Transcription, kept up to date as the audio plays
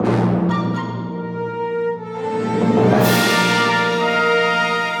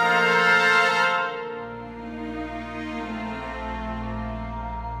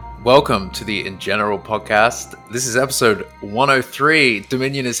welcome to the In General podcast. This is episode 103.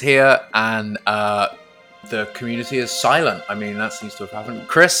 Dominion is here and the community is silent. I mean, that seems to have happened.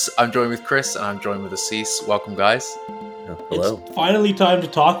 I'm joined with Chris and I'm joined with Assis. Welcome, guys. Hello. It's finally time to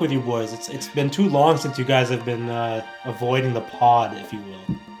talk with you boys. It's been too long since you guys have been avoiding the pod, if you will.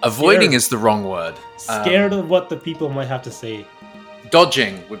 Avoiding is the wrong word. Scared of what the people might have to say.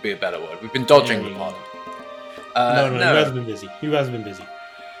 Dodging would be a better word. We've been dodging the pod. No, you guys have been busy.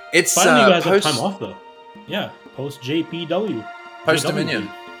 It's finally, you guys have time off, though. Yeah, post JPW. Post Dominion.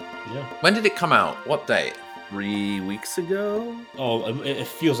 Yeah. When did it come out? What date? 3 weeks ago? Oh, it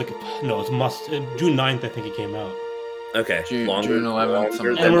feels like... No, it must... June 9th, I think it came out. Okay. June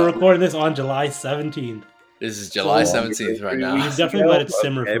 11th. And we're recording this on July 17th. This is July 17th right now. We definitely let it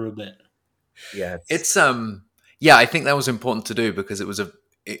simmer for a bit. Yeah. It's yeah, I think that was important to do because it was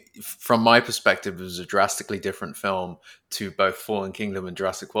from my perspective, it was a drastically different film to both Fallen Kingdom and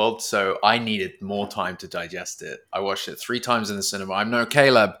Jurassic World. So I needed more time to digest it. I watched it 3 times in the cinema. I'm no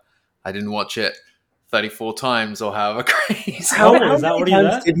Caleb. I didn't watch it 34 times or however crazy. How many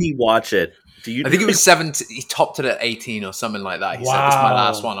times did he watch it? I think it was 17. He topped it at 18 or something like that. He said, "This is my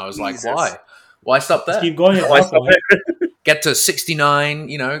last one." I was like, "Why? Why stop there? Let's keep going. Why stop there? Get to 69.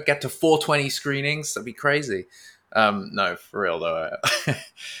 Get to 420 screenings. That'd be crazy." No, for real though.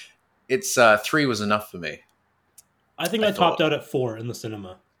 It's 3 was enough for me. I think I topped out at 4 in the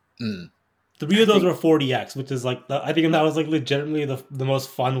cinema. 3 of those were 40x, which is like I think that was like legitimately the most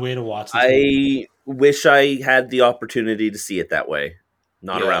fun way to watch. I wish I had the opportunity to see it that way.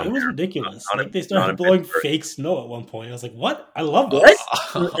 Not around. It was ridiculous. They started blowing fake snow at one point. I was like, "What? I love this."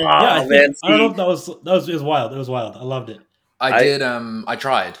 What? I don't know if that was it was wild. It was wild. I loved it. I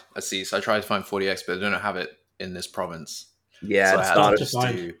tried Assis. I tried to find 40x, but I don't have it in this province. Yeah, so it's not to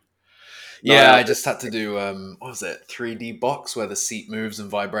find. I just had to do what was it, 3D box where the seat moves and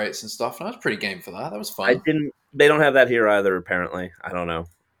vibrates and stuff. And I was pretty game for that. That was fun. They don't have that here either. Apparently, I don't know.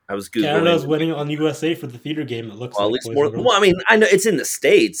 I was Googling. Canada's winning on USA for the theater game. It looks like. At least more. Well, I mean, I know it's in the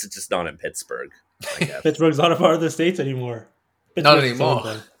States. It's just not in Pittsburgh. I guess. Pittsburgh's not a part of the States anymore. Not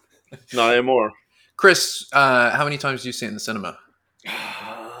anymore. Not anymore. Chris, how many times do you see it in the cinema?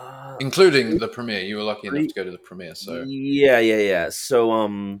 Including the premiere. You were lucky enough to go to the premiere, so yeah.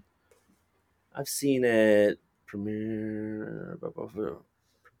 So I've seen it premiere.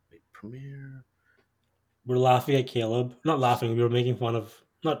 We're laughing at Caleb. Not laughing. We were making fun of.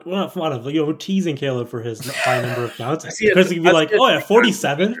 We're teasing Caleb for his high number of counts. Chris could be like, "Oh yeah,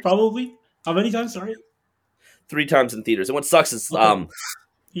 47 probably." How many times? Sorry, 3 times in theaters. And what sucks is he spent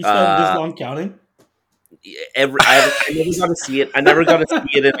this long counting. I never got to see it. I never got to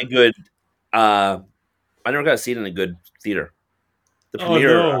see it in a good. I never got to see it in a good theater. The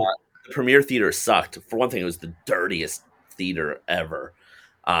premiere theater sucked. For one thing, it was the dirtiest theater ever.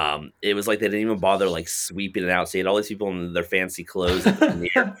 It was like they didn't even bother like sweeping it out. So you had all these people in their fancy clothes at the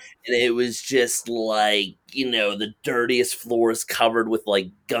premiere, and it was just like the dirtiest floors covered with like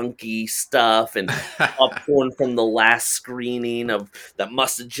gunky stuff and popcorn from the last screening that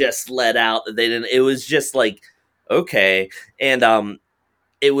must have just let out that they didn't. It was just like okay, and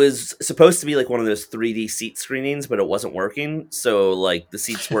it was supposed to be like one of those 3D seat screenings, but it wasn't working. So like the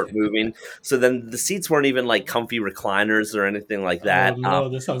seats weren't moving. So then the seats weren't even like comfy recliners or anything like that. Oh, no,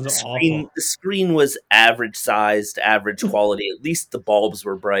 this sounds awful. The screen was average sized, average quality. At least the bulbs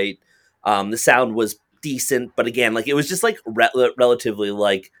were bright. The sound was decent, but again, like it was just like relatively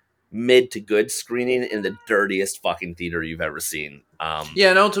like mid to good screening in the dirtiest fucking theater you've ever seen.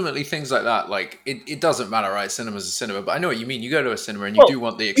 And ultimately things like that, like it doesn't matter, right? Cinema's a cinema, but I know what you mean. You go to a cinema and you do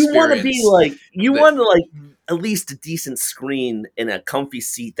want the experience. You want to be at least a decent screen in a comfy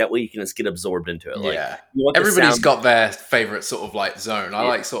seat. That way you can just get absorbed into it. Everybody's got their favorite sort of like zone. I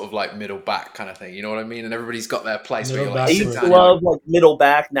like sort of like middle back kind of thing. You know what I mean? And everybody's got their place. Where I used to love like middle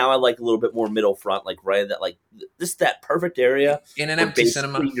back. Now I like a little bit more middle front, like right that like that perfect area in an empty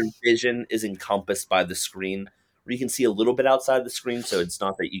cinema. Your vision is encompassed by the screen. Where you can see a little bit outside the screen, so it's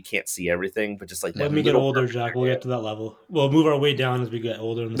not that you can't see everything, but just like when we get older, Jack, we'll get to that level. We'll move our way down as we get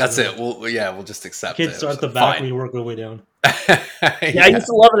older. That's it. We'll just accept Kids it. start at the back, we work our way down. I used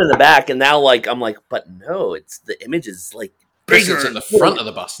to love it in the back, and now like I'm like, but no, it's the image is like bigger. It's in the front of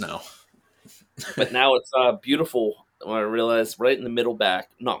the bus now. But now it's beautiful. When I realized right in the middle front.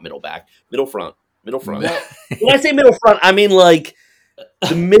 When I say middle front, I mean like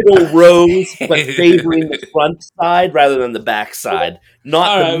the middle rows, but favoring the front side rather than the back side.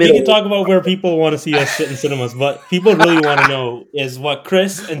 Not the middle. We can talk about where people want to see us sit in cinemas, but people really want to know is what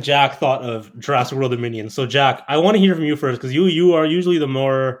Chris and Jack thought of Jurassic World Dominion. So, Jack, I want to hear from you first because you are usually the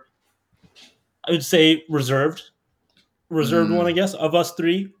more, I would say, reserved reserved one, I guess, of us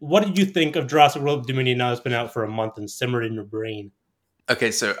three. What did you think of Jurassic World Dominion now it's been out for a month and simmered in your brain?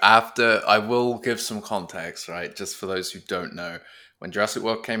 Okay, so after I will give some context, right? Just for those who don't know, when Jurassic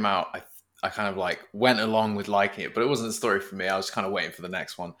World came out, I kind of like went along with liking it, but it wasn't a story for me. I was kind of waiting for the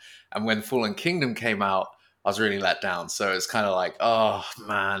next one. And when Fallen Kingdom came out, I was really let down. So it's kind of like, oh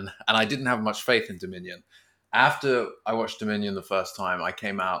man. And I didn't have much faith in Dominion. After I watched Dominion the first time, I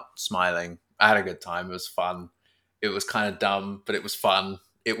came out smiling. I had a good time. It was fun. It was kind of dumb, but it was fun.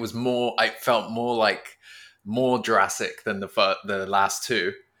 It was more, I felt more Jurassic than the last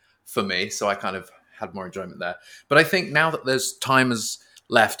two for me. So I kind of had more enjoyment there. But I think now that there's time has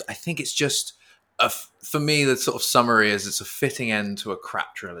left, I think it's just, for me, the sort of summary is it's a fitting end to a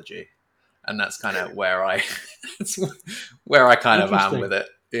crap trilogy. And that's kind of where I kind of am with it.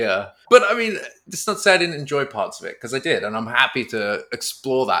 Yeah. But I mean, it's not to say I didn't enjoy parts of it, because I did. And I'm happy to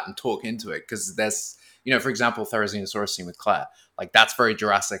explore that and talk into it, because there's, for example, Therizinosaurus scene with Claire. Like, that's very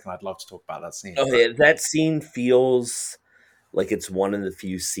Jurassic, and I'd love to talk about that scene. Oh, yeah, that scene feels like it's one of the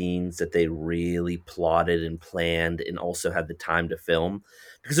few scenes that they really plotted and planned and also had the time to film.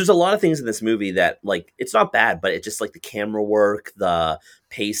 Because there's a lot of things in this movie that, like, it's not bad, but it just, like, the camera work, the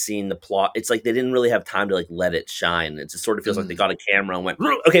pacing, the plot, it's like they didn't really have time to, like, let it shine. It just sort of feels like they got a camera and went,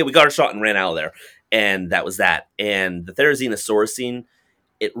 okay, we got a shot, and ran out of there. And that was that. And the Therizinosaurus scene,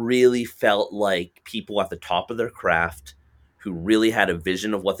 it really felt like people at the top of their craft who really had a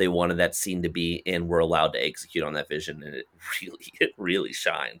vision of what they wanted that scene to be and were allowed to execute on that vision. And it really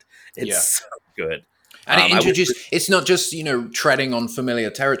shined. It's so good. And it introduced, it's not just, treading on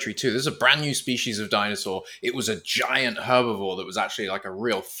familiar territory too. There's a brand new species of dinosaur. It was a giant herbivore that was actually like a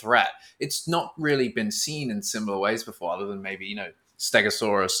real threat. It's not really been seen in similar ways before, other than maybe,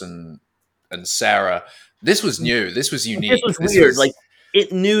 Stegosaurus and Sarah. This was new. This was unique. This was weird. Like,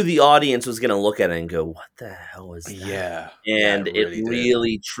 it knew the audience was going to look at it and go, what the hell is that? Yeah. And it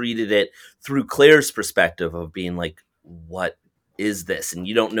really treated it through Claire's perspective of being like, what is this? And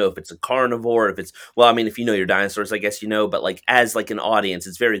you don't know if it's a carnivore, if it's, well, I mean, if you know your dinosaurs, I guess but like as like an audience,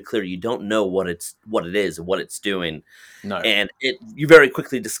 it's very clear you don't know what it is and what it's doing. No. And you very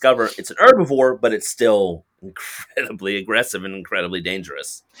quickly discover it's an herbivore, but it's still incredibly aggressive and incredibly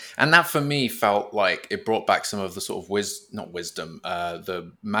dangerous. And that for me felt like it brought back some of the sort of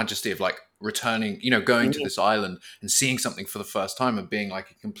the majesty of like returning, going to this island and seeing something for the first time and being like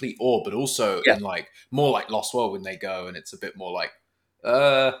a complete awe, but also in like more like Lost World when they go and it's a bit more like,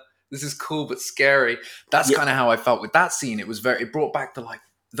 this is cool but scary. That's kind of how I felt with that scene. It brought back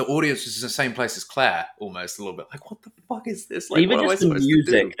the audience was in the same place as Claire, almost a little bit like, what the fuck is this? Like, even just the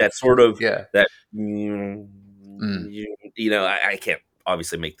music, that sort of that I can't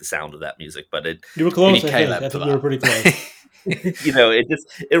obviously make the sound of that music, but you were close. I think you were pretty close.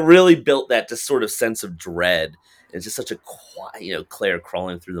 It really built that just sort of sense of dread. It's just such a quiet, Claire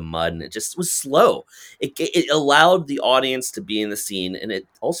crawling through the mud, and it just was slow. It allowed the audience to be in the scene, and it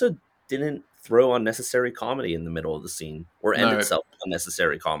also didn't throw unnecessary comedy in the middle of the scene or end itself with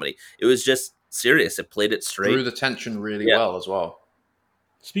unnecessary comedy. It was just serious. It played it straight. Drew the tension really well as well.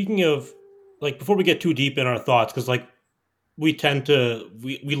 Speaking of, like, before we get too deep in our thoughts, because like we tend to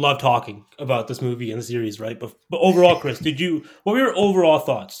we love talking about this movie and the series, right? But overall, Chris, what were your overall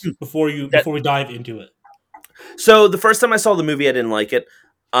thoughts before we dive into it? So the first time I saw the movie, I didn't like it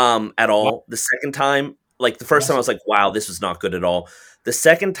at all. The second time, like the first time I was like, wow, this was not good at all. The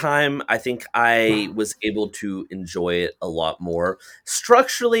second time, I think I was able to enjoy it a lot more.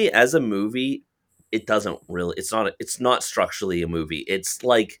 Structurally, as a movie, it doesn't really. It's not structurally a movie. It's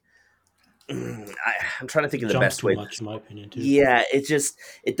like I'm trying to think of the best way. Much, in my opinion, too. Yeah,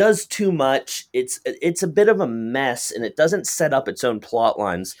 it does too much. It's a bit of a mess, and it doesn't set up its own plot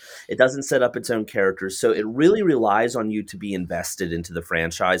lines. It doesn't set up its own characters. So it really relies on you to be invested into the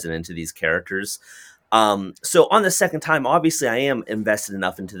franchise and into these characters. So on the second time, obviously I am invested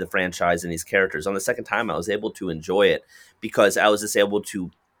enough into the franchise and these characters. On the second time, I was able to enjoy it because I was just able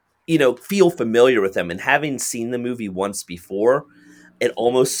to, feel familiar with them. And having seen the movie once before, it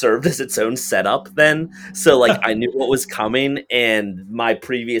almost served as its own setup then. So like I knew what was coming, and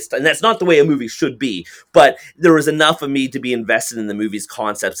and that's not the way a movie should be, but there was enough of me to be invested in the movie's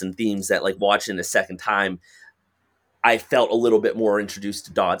concepts and themes that like watching a second time, I felt a little bit more introduced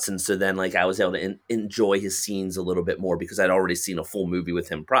to Dodson. So then like I was able to enjoy his scenes a little bit more because I'd already seen a full movie with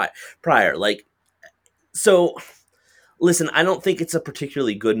him prior. Like, so listen, I don't think it's a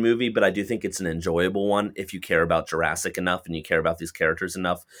particularly good movie, but I do think it's an enjoyable one if you care about Jurassic enough and you care about these characters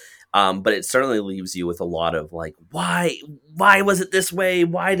enough. But it certainly leaves you with a lot of like, why was it this way?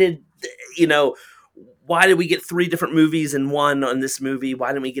 Why did, why did we get 3 different movies in one on this movie? Why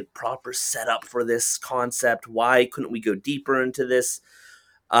didn't we get proper setup for this concept? Why couldn't we go deeper into this?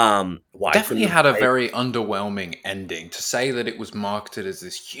 Why Definitely had a very underwhelming ending. To say that it was marketed as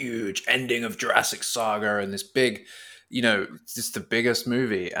this huge ending of Jurassic Saga and this big, just the biggest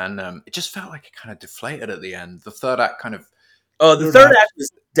movie, and it just felt like it kind of deflated at the end. The third act kind of. Oh, the third act was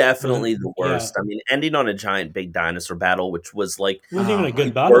definitely the worst. I mean, ending on a giant big dinosaur battle, which was like it wasn't even a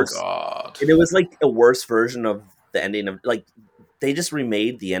good battle. God. And it was like a worse version of the ending of like they just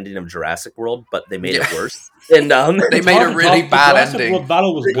remade the ending of Jurassic World, but they made it worse. And they made a really bad Jurassic ending. World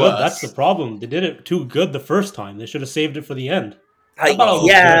battle was good. That's the problem. They did it too good the first time. They should have saved it for the end.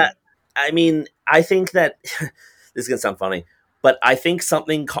 I mean, I think that this is gonna sound funny. But I think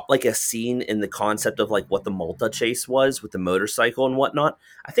something like a scene in the concept of like what the Malta chase was with the motorcycle and whatnot,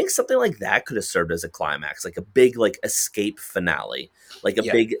 I think something like that could have served as a climax, like a big like escape finale, like a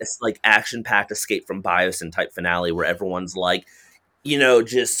big like action-packed escape from Biosyn type finale where everyone's like,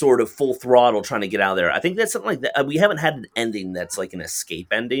 just sort of full throttle trying to get out of there. I think that's something like that. We haven't had an ending that's like an escape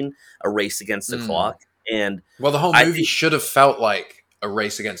ending, a race against the clock. And the whole movie should have felt like a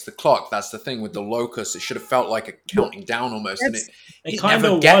race against the clock. That's the thing with the Locust. It should have felt like a counting down almost, and it kind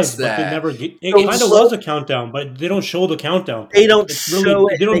of gets there. But they never get, it kind of was a countdown, but they don't show the countdown. They don't show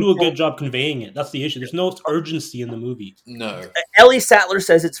it. They don't do a good job conveying it. That's the issue. There's no urgency in the movie. No. Ellie Sattler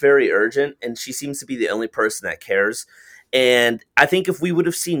says it's very urgent, and she seems to be the only person that cares. And I think if we would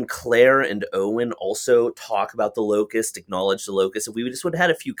have seen Claire and Owen also talk about the Locust, acknowledge the Locust, if we just would have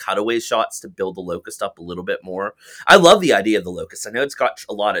had a few cutaway shots to build the Locust up a little bit more. I love the idea of the Locust. I know it's got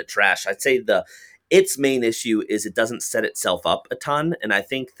a lot of trash. I'd say its main issue is it doesn't set itself up a ton, and I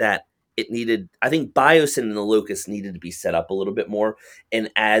think that I think Biosyn and the Locust needed to be set up a little bit more, and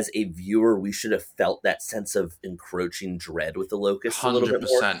as a viewer, we should have felt that sense of encroaching dread with the Locust 100%. A little bit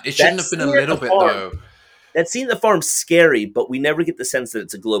more. It shouldn't have been a little bit, though. That scene at the farm's scary, but we never get the sense that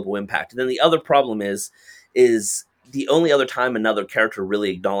it's a global impact. And then the other problem is the only other time another character really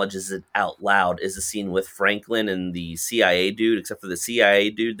acknowledges it out loud is the scene with Franklin and the CIA dude, except for the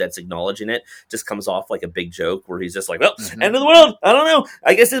CIA dude that's acknowledging it just comes off like a big joke where he's just like, well, end of the world. I don't know.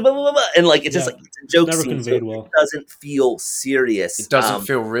 I guess it's blah, blah, blah, blah. And like, it's just like, it's a joke scene. So it doesn't feel serious. It doesn't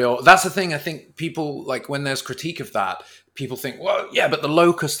feel real. That's the thing. I think people, like, when there's critique of that, people think, well, yeah, but the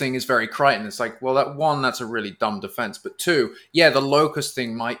Locust thing is very Crichton. It's like, well, that's a really dumb defense. But 2, yeah, the Locust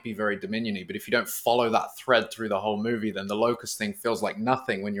thing might be very Dominion-y, but if you don't follow that thread through the whole movie, then the Locust thing feels like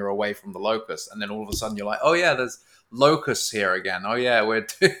nothing when you're away from the Locust. And then all of a sudden you're like, oh yeah, there's locusts here again. Oh yeah, we're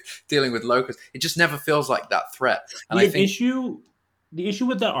dealing with locusts. It just never feels like that threat. And the issue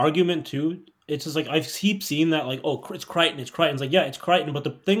with that argument too, it's just like I keep seeing that like, oh, it's Crichton. It's like, yeah, it's Crichton. But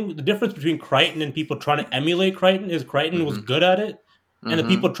the difference between Crichton and people trying to emulate Crichton is Crichton was good at it, and the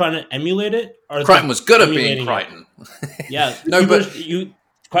people trying to emulate it are Crichton was good at being Crichton. Yeah, no, but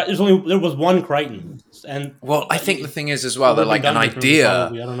there was one Crichton, and I think the thing is as well, they're like an idea.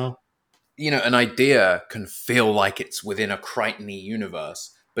 Probably, I don't know. An idea can feel like it's within a Crichton-y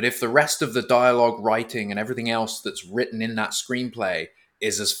universe, but if the rest of the dialogue, writing, and everything else that's written in that screenplay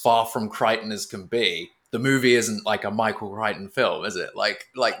is as far from Crichton as can be, the movie isn't like a Michael Crichton film, is it? Like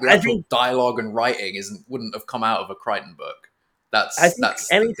the actual dialogue and writing wouldn't have come out of a Crichton book.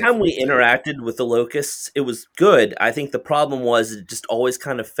 Anytime we interacted with the Locusts, it was good. I think the problem was it just always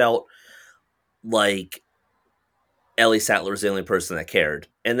kind of felt like Ellie Sattler was the only person that cared.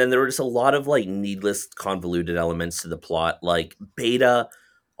 And then there were just a lot of like needless, convoluted elements to the plot. Like Beta,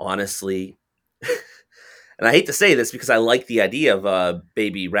 honestly, and I hate to say this because I like the idea of a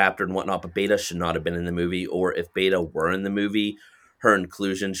baby raptor and whatnot, but Beta should not have been in the movie. Or if Beta were in the movie, her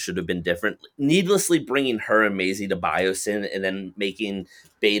inclusion should have been different. Needlessly bringing her and Maisie to Biosyn and then making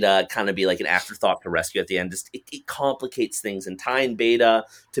Beta kind of be like an afterthought to rescue at the end. Just it complicates things, and tying Beta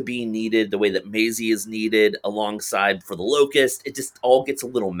to being needed the way that Maisie is needed alongside for the Locust, it just all gets a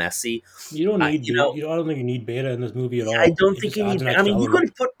little messy. You don't need, I don't think you need Beta in this movie at all. I don't think you need. I mean, you could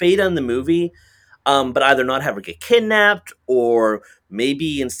have put Beta in the movie, but either not have her get kidnapped, or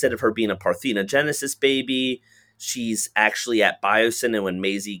maybe instead of her being a Parthenogenesis baby, she's actually at Biosyn, and when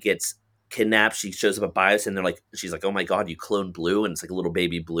Maisie gets kidnapped, she shows up at Biosyn, and she's like, oh my god, you cloned Blue, and it's like a little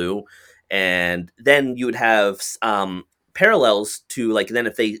baby Blue. And then you would have parallels to, like, then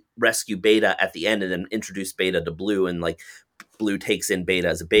if they rescue Beta at the end and then introduce Beta to Blue, and like Blue takes in Beta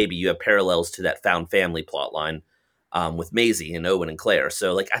as a baby, you have parallels to that found family plot line. with Maisie and Owen and Claire.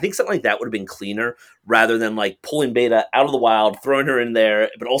 So like I think something like that would have been cleaner rather than like pulling Beta out of the wild, throwing her in there,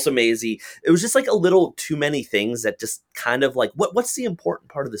 but also Maisie. It was just like a little too many things that just kind of like what's the important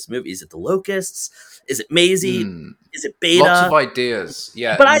part of this movie? Is it the locusts? Is it Maisie? Is it Beta? Lots of ideas,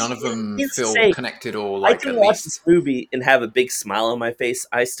 yeah, but none of them feel connected or like. I can watch this movie and have a big smile on my face.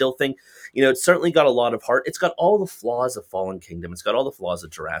 I still think, it's certainly got a lot of heart. It's got all the flaws of Fallen Kingdom. It's got all the flaws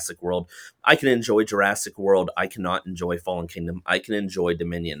of Jurassic World. I can enjoy Jurassic World. I cannot enjoy Fallen Kingdom. I can enjoy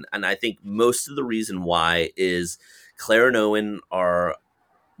Dominion. And I think most of the reason why is Claire and Owen are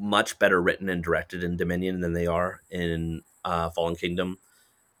much better written and directed in Dominion than they are in Fallen Kingdom.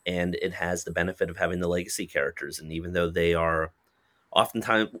 And it has the benefit of having the legacy characters. And even though they are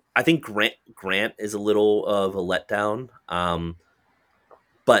oftentimes, I think Grant is a little of a letdown,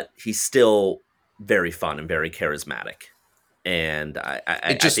 but he's still very fun and very charismatic. And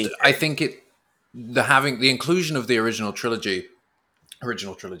I think the inclusion of the original trio,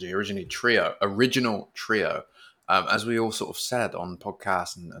 as we all sort of said on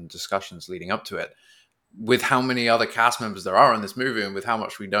podcasts and discussions leading up to it, with how many other cast members there are in this movie and with how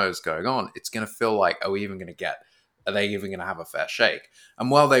much we know is going on, it's going to feel like, are they even going to have a fair shake? And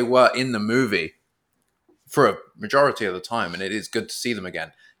while they were in the movie for a majority of the time, and it is good to see them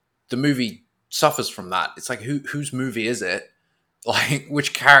again, the movie suffers from that. It's like, whose movie is it? Like,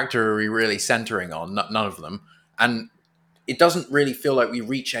 which character are we really centering on? None of them. And it doesn't really feel like we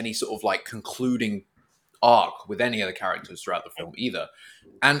reach any sort of like concluding arc with any of the characters throughout the film either.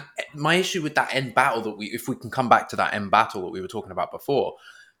 And my issue with that end battle if we can come back to that end battle that we were talking about before,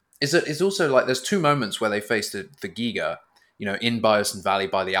 is that it's also like there's two moments where they face the Giga, in Biosyn Valley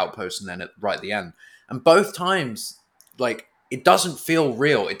by the outpost and then right at the end. And both times, like, it doesn't feel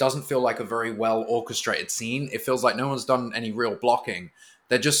real. It doesn't feel like a very well orchestrated scene. It feels like no one's done any real blocking.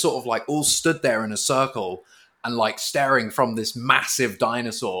 They're just sort of like all stood there in a circle and like staring from this massive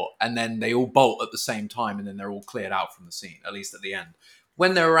dinosaur, and then they all bolt at the same time, and then they're all cleared out from the scene, at least at the end.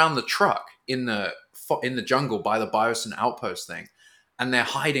 When they're around the truck in the jungle by the Biosyn outpost thing, and they're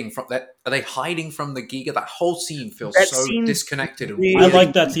hiding from that, are they hiding from the Giga? That whole scene feels disconnected and weird. I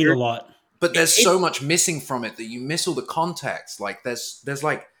like that scene a lot. But there's so much missing from it that you miss all the context. Like there's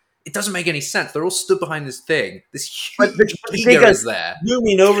like, it doesn't make any sense. They're all stood behind this thing. This huge Giga is there,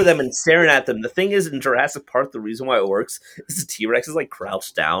 looming over them and staring at them. The thing is, in Jurassic Park, the reason why it works is the T-Rex is like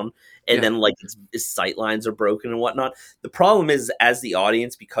crouched down, and then like his sight lines are broken and whatnot. The problem is, as the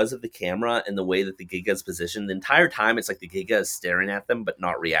audience, because of the camera and the way that the Giga is positioned, the entire time it's like the Giga is staring at them but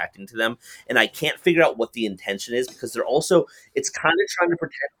not reacting to them, and I can't figure out what the intention is because they're also, it's kind of trying to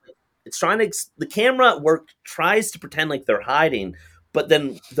pretend. The camera work tries to pretend like they're hiding, but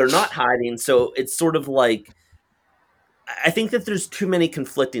then they're not hiding. So it's sort of like, I think that there's too many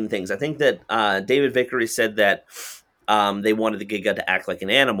conflicting things. I think that David Vickery said that they wanted the Giga to act like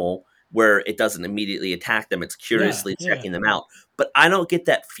an animal where it doesn't immediately attack them. It's curiously checking them out. But I don't get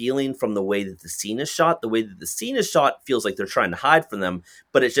that feeling from the way that the scene is shot. The way that the scene is shot feels like they're trying to hide from them,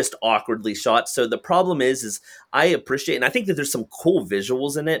 but it's just awkwardly shot. So the problem is I appreciate, and I think that there's some cool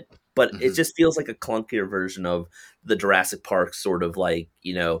visuals in it, but it just feels like a clunkier version of the Jurassic Park sort of like,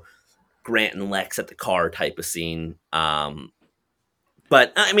 Grant and Lex at the car type of scene.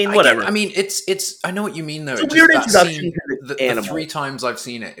 But I mean, whatever. It's I know what you mean though. It's a weird introduction to the animal. The 3 times I've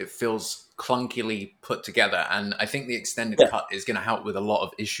seen it, it feels clunkily put together, and I think the extended cut is going to help with a lot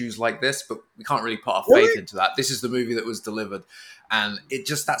of issues like this. But we can't really put our faith into that. This is the movie that was delivered, and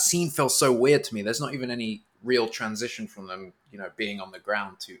that scene feels so weird to me. There's not even any real transition from them, being on the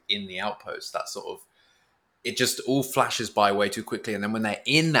ground to in the outpost. That sort of, it just all flashes by way too quickly, and then when they're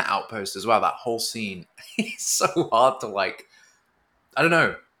in the outpost as well, that whole scene is so hard to like. I don't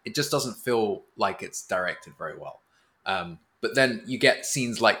know. It just doesn't feel like it's directed very well. But then you get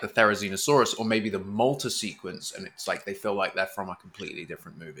scenes like the Therizinosaurus or maybe the Malta sequence, and it's like they feel like they're from a completely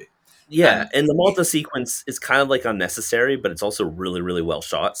different movie. Yeah, and the Malta sequence is kind of like unnecessary, but it's also really, really well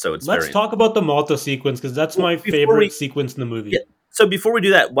shot. So let's talk about the Malta sequence because that's my favorite sequence in the movie. Yeah. So before we do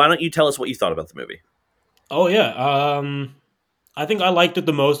that, why don't you tell us what you thought about the movie? Oh yeah, I think I liked it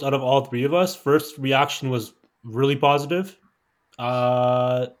the most out of all 3 of us. First reaction was really positive.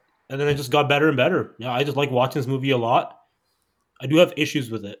 And then it just got better and better. Yeah, I just like watching this movie a lot. I do have issues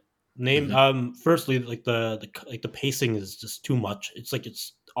with it. Firstly, like the pacing is just too much.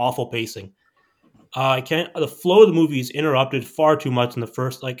 It's awful pacing. The flow of the movie is interrupted far too much in the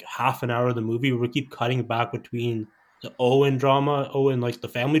first like half an hour of the movie, where we keep cutting back between the Owen like the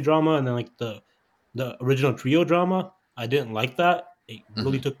family drama, and then like the original trio drama. I didn't like that. It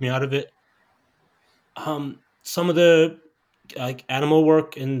really took me out of it. Some of the like animal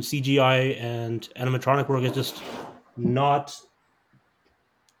work and CGI and animatronic work is just not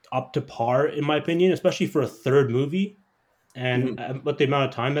up to par, in my opinion, especially for a third movie. And but the amount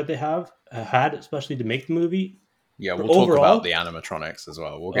of time that they have had, especially to make the movie. Yeah, But we'll talk about overall, the animatronics as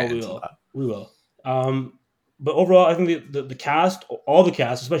well. We'll oh, get we into will, that. we will. But overall, I think the cast, all the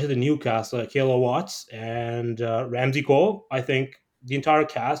cast, especially the new cast, like Kayla Watts and Ramsey Cole, I think the entire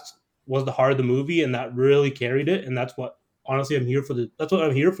cast was the heart of the movie, and that really carried it. And that's what, honestly, that's what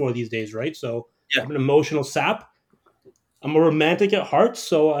I'm here for these days, right? So Yeah. I'm an emotional sap. I'm a romantic at heart,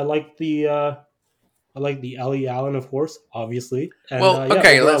 so I like the Ellie Allen, of course, obviously. And Well, yeah,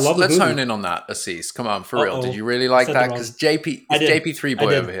 okay, overall, I love the let's movie. hone in on that, Assis. Come on, for real. Did you Uh-oh. really I like said the that? Because wrong. JP, I it's did. JP three I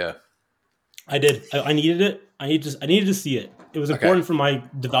boy over did. here. I did. I needed it. I needed to see it. It was Okay. important for my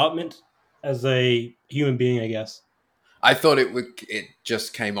development as a human being, I guess. I thought it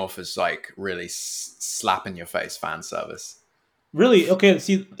just came off as like really slap in your face fan service. Really? Okay,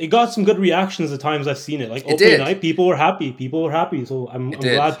 see, it got some good reactions the times I've seen it. Like It opening did. night, people were happy. People were happy. So I'm It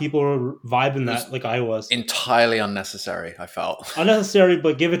did. glad people were vibing was that like I was. Entirely unnecessary, I felt. Unnecessary,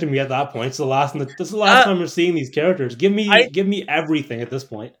 but give it to me at that point. It's the last this is the last time we're seeing these characters. Give me everything at this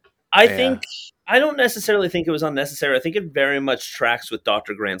point. I Yeah. think I don't necessarily think it was unnecessary. I think it very much tracks with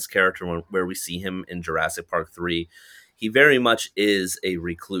Dr. Grant's character where we see him in Jurassic Park 3. He very much is a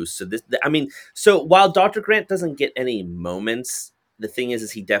recluse. So so while Dr. Grant doesn't get any moments, the thing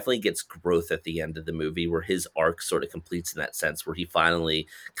is he definitely gets growth at the end of the movie where his arc sort of completes in that sense where he finally,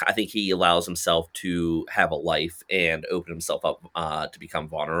 I think he allows himself to have a life and open himself up to become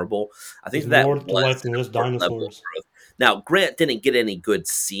vulnerable. I think There's that more to was life than an just important level of dinosaurs. growth. Now, Grant didn't get any good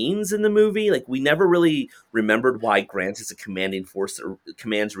scenes in the movie. Like, we never really remembered why Grant is a commanding force or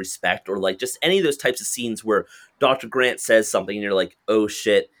commands respect, or like just any of those types of scenes where Dr. Grant says something and you're like, oh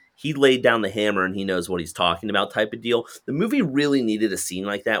shit, he laid down the hammer and he knows what he's talking about type of deal. The movie really needed a scene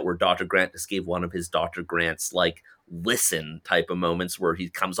like that where Dr. Grant just gave one of his Dr. Grant's like listen type of moments where he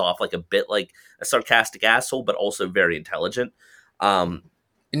comes off like a bit like a sarcastic asshole, but also very intelligent.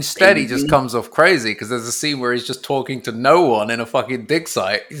 Instead, he just comes off crazy because there's a scene where he's just talking to no one in a fucking dig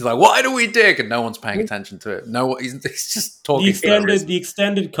site. He's like, "Why do we dig?" And no one's paying attention to it. No, he's just talking. The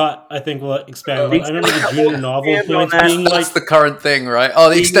extended cut, I think, will expand. I remember the junior novel points being that's like the current thing, right? Oh,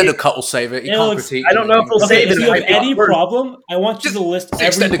 the extended cut will save it. You can't critique. I don't know if we'll save it. If you have any problem, I want you to list every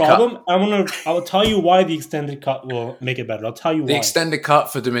extended problem. I will tell you why the extended cut will make it better. I'll tell you why. The extended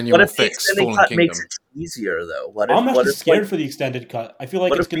cut for Dominion What will if the fix extended Fallen cut Kingdom. makes it easier though? I'm actually scared for the extended cut. I feel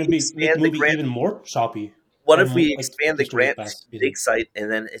like it's going to make the movie even more choppy. What if we expand the Grant dig site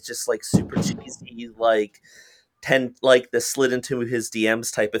and then it's just like super cheesy, like the slid into his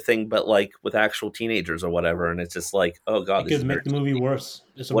DMs type of thing, but like with actual teenagers or whatever, and it's just like, oh god, this could make the movie worse.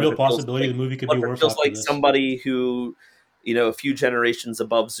 It's a real possibility the movie could be worse. It feels like somebody who, a few generations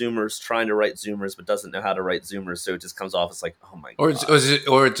above Zoomers trying to write Zoomers but doesn't know how to write Zoomers, so it just comes off as like, oh my god.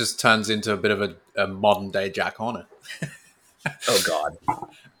 Or it just turns into a bit of a modern day Jack Horner. Oh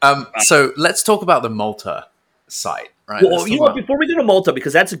god. So let's talk about the Malta site, right? Well, before we go to Malta,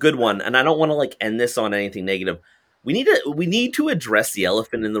 because that's a good one, and I don't want to like end this on anything negative. We need to address the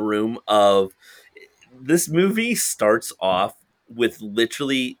elephant in the room of this movie starts off with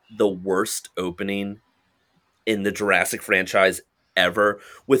literally the worst opening in the Jurassic franchise ever,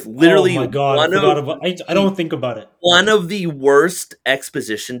 with literally I don't think about it. One of the worst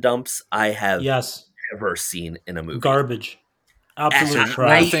exposition dumps I have ever seen in a movie. Garbage. Absolute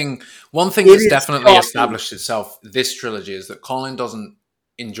trash. One thing that's definitely established itself this trilogy is that Colin doesn't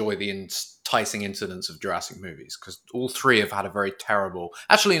enjoy the enticing incidents of Jurassic movies, because all three have had a very terrible.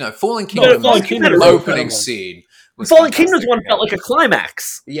 Actually, no, Fallen Kingdom opening scene. Fallen Kingdom's one felt like a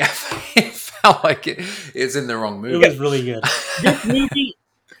climax. Yeah, it felt like it's in the wrong movie. It was really good. This movie,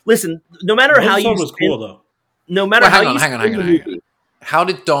 listen, no matter how you was cool though. No matter hang on. How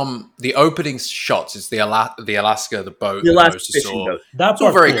did Dom? The opening shots is the Alaska, the boat, the Mosasaur. That's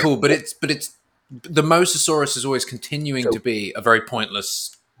all very cool, but it's the Mosasaurus is always continuing to be a very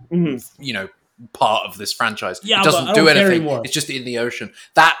pointless, part of this franchise. Yeah, it doesn't do anything. It's just in the ocean.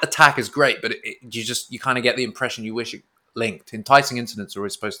 That attack is great, but you kind of get the impression you wish it linked. Enticing incidents are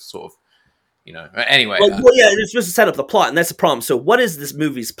always supposed to sort of. Anyway. It's supposed to set up the plot, and that's the problem. So what is this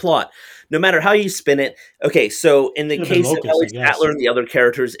movie's plot? No matter how you spin it, okay, so in the case of Ellie Sattler and the other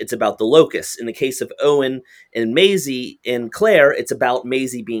characters, it's about the locusts. In the case of Owen and Maisie and Claire, it's about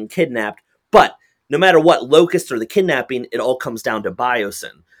Maisie being kidnapped. But no matter what, locust or the kidnapping, it all comes down to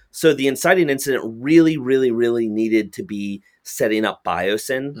Biosyn. So the inciting incident really, really, really needed to be setting up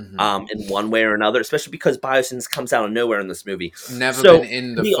Biosyn in one way or another, especially because Biosyn comes out of nowhere in this movie. Never been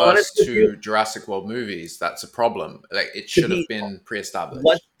in the first two Jurassic World movies. That's a problem. Like, it should have been pre-established.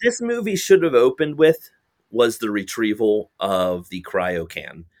 What this movie should have opened with was the retrieval of the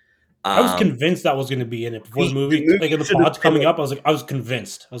cryocan. I was convinced that was going to be in it before the movie like in the pods coming up. I was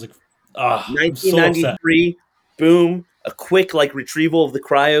convinced. I was like, I'm so upset. 1993, boom, a quick like retrieval of the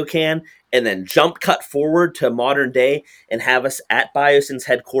cryocan, and then jump cut forward to modern day and have us at Biosyn's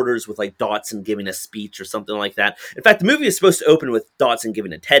headquarters with like Dodson giving a speech or something like that. In fact, the movie is supposed to open with Dodson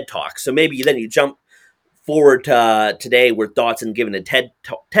giving a TED talk, so maybe then you jump forward to today where Dodson giving a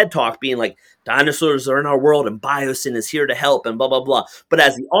TED talk being like, dinosaurs are in our world and Biosyn is here to help and blah, blah, blah. But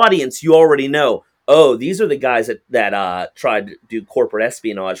as the audience, you already know, oh, these are the guys that tried to do corporate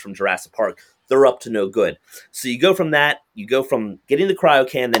espionage from Jurassic Park. They're up to no good. So you go from that, you go from getting the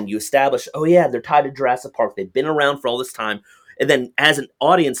cryocan, then you establish, oh yeah, they're tied to Jurassic Park. They've been around for all this time. And then as an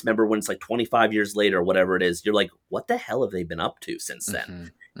audience member, when it's like 25 years later or whatever it is, you're like, what the hell have they been up to since then? Mm-hmm.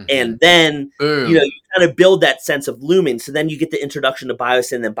 Mm-hmm. And then, you kind of build that sense of looming. So then you get the introduction to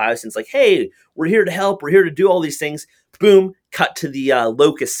Biosyn, and Biosyn's like, hey, we're here to help. We're here to do all these things. Boom, cut to the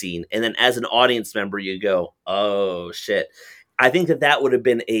locust scene. And then as an audience member, you go, oh, shit. I think that would have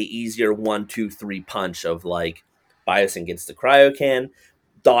been a easier 1, 2, 3 punch of like Biosyn gets the cryocan,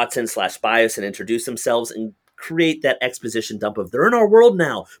 Dodson / Biosyn introduce themselves and create that exposition dump of they're in our world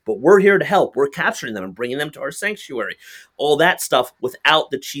now, but we're here to help. We're capturing them and bringing them to our sanctuary. All that stuff without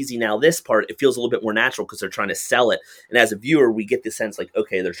the cheesy now this part, it feels a little bit more natural because they're trying to sell it. And as a viewer, we get the sense like,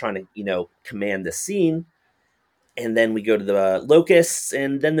 okay, they're trying to, command the scene. And then we go to the locusts,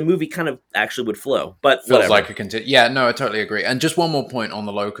 and then the movie kind of actually would flow. But feels like a continue. Yeah, no, I totally agree. And just one more point on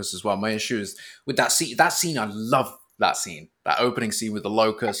the locusts as well. My issue is with that scene. That scene, I love that scene. That opening scene with the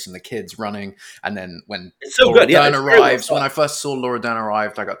locusts and the kids running, and then when Laura Dern arrives. When I first saw Laura Dern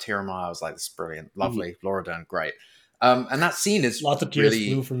arrived, I got tear in my eye. I was like, "This is brilliant, lovely, Laura Dern, great." And that scene is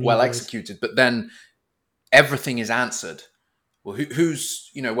really well executed. But then everything is answered. Well, who's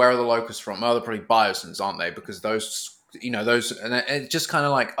where are the locusts from? Oh, they're probably Biosyns, aren't they? Because those, and it's just kind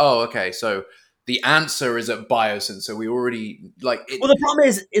of like, oh, okay, so the answer is at Biosyn. So we already like. Well, the problem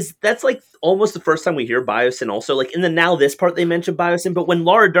is that's like almost the first time we hear Biosyn. Also, like in the now this part, they mention Biosyn, but when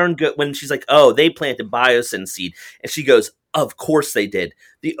Laura Dern when she's like, oh, they planted Biosyn seed, and she goes, of course they did.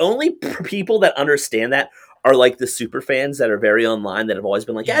 The only people that understand that are like the super fans that are very online that have always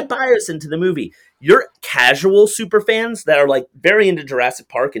been like, add Biosyn to the movie. Your casual super fans that are like very into Jurassic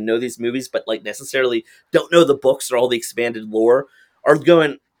Park and know these movies, but like necessarily don't know the books or all the expanded lore are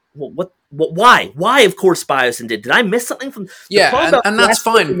going, well, what why? Why, of course, Biosyn did. Did I miss something from... and that's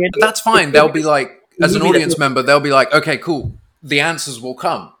fine. That's fine. They'll be like, as an audience member, they'll be like, okay, cool. The answers will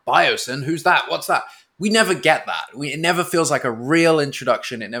come. Biosyn, who's that? What's that? We never get that. It never feels like a real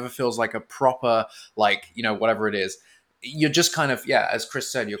introduction. It never feels like a proper, whatever it is. You're just kind of, as Chris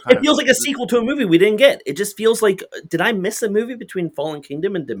said, it feels like a sequel to a movie we didn't get. It just feels like, did I miss a movie between Fallen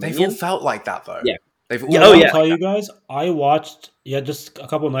Kingdom and Dominion? They've all felt like that, though. Yeah. I'll tell you guys, I watched, just a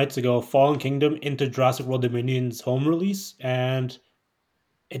couple nights ago, Fallen Kingdom into Jurassic World Dominion's home release, and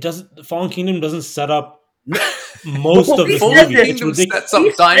Fallen Kingdom doesn't set up most of this movie. Sets up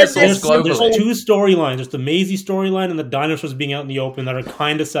dinosaurs globally. There's 2 storylines. There's the Maisie storyline and the dinosaurs being out in the open that are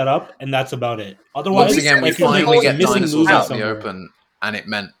kind of set up, and that's about it. Otherwise, once again, we finally get dinosaurs out in the open, and it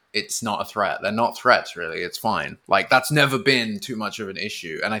meant it's not a threat. They're not threats, really. It's fine. Like, that's never been too much of an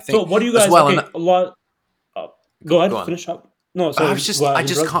issue. And I think, so what do you guys? A lot. Go ahead. Finish up. No, sorry. I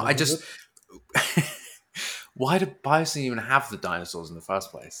just can't. Why did Biosyn even have the dinosaurs in the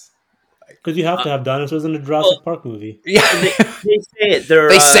first place? Because you have to have dinosaurs in the Jurassic Park movie. Yeah, they say it.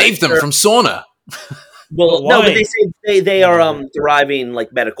 They saved them from sauna. Well, no, but they say they are deriving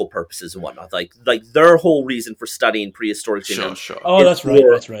like medical purposes and whatnot. Like their whole reason for studying prehistoric genomes. Sure. Oh, that's right.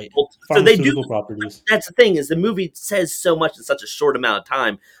 That's right. So they do properties. That's the thing, is the movie says so much in such a short amount of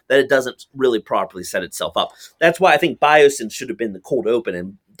time that it doesn't really properly set itself up. That's why I think Biosyn should have been the cold open,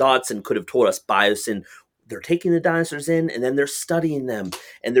 and Dodson could have told us Biosyn, they're taking the dinosaurs in and then they're studying them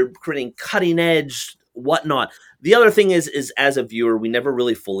and they're creating cutting edge whatnot. The other thing is as a viewer, we never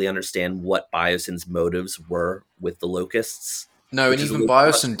really fully understand what Biosyn's motives were with the locusts. No, and even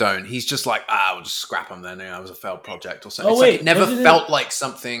Biosyn don't. He's just like, we'll just scrap them then. It was a failed project or something. Like, it never felt like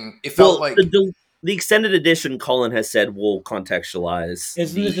something. It felt like... The extended edition, Colin has said, will contextualize.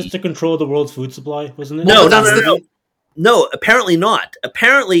 Isn't it just to control the world's food supply, wasn't it? No. No, apparently not.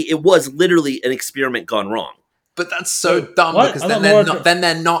 Apparently, it was literally an experiment gone wrong. But that's so dumb because then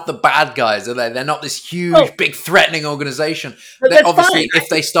they're not the bad guys, are they? They're not this huge, big, threatening organization. Obviously, if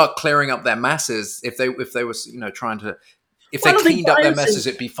they start clearing up their masses, if they were trying to if they cleaned up their messes,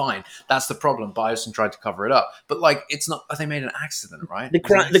 it'd be fine. That's the problem. Biosyn tried to cover it up, but like it's not. They made an accident, right? The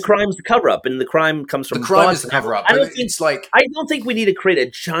crime's the cover up, and the crime comes from the crime is the cover up. I don't think we need to create a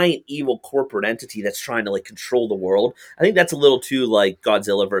giant evil corporate entity that's trying to like control the world. I think that's a little too like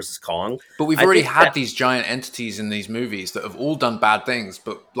Godzilla versus Kong. But we've already had these giant entities in these movies that have all done bad things.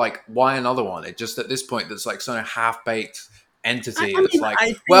 But like, why another one? It just at this point that's like sort of half baked entity. It's like,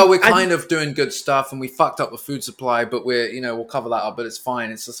 we're kind of doing good stuff, and we fucked up the food supply, but we'll cover that up. But it's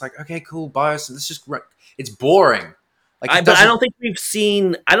fine. It's just like, okay, cool, Biosyn. It's boring. Like, but I don't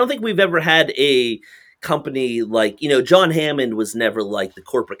think we've ever had a company like John Hammond was never like the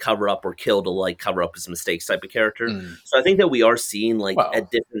corporate cover up or kill to like cover up his mistakes type of character. So I think that we are seeing like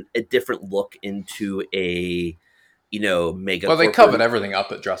a different look into a mega. Well, they covered everything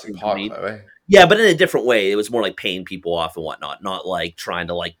up at Jurassic Park, though, eh? Yeah, but in a different way. It was more like paying people off and whatnot, not like trying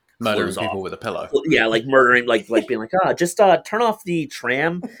to like murdering people with a pillow. Yeah, like murdering, like being like, just turn off the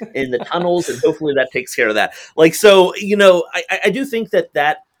tram in the tunnels, and hopefully that takes care of that. Like, so I do think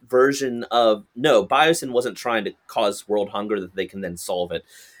that version of Biosyn wasn't trying to cause world hunger that they can then solve it.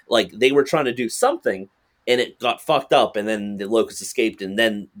 Like they were trying to do something, and it got fucked up, and then the locusts escaped, and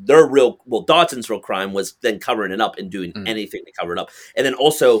then Dodson's real crime was then covering it up and doing anything to cover it up, and then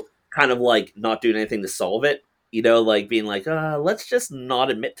also kind of like not doing anything to solve it, like being like, let's just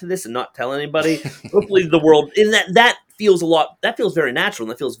not admit to this and not tell anybody. Hopefully the world, and that feels very natural,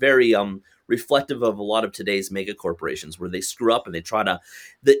 and that feels very reflective of a lot of today's mega corporations where they screw up and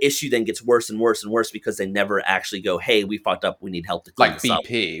the issue then gets worse and worse and worse because they never actually go, hey, we fucked up, we need help to clean like this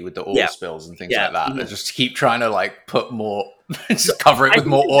BP up. with the oil spills and things like that. They just keep trying to like put more, just cover it with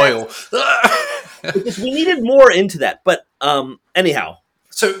more oil. Because we needed more into that. But anyhow.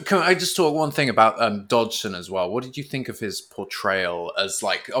 So can I just talk one thing about Dodgson as well? What did you think of his portrayal as,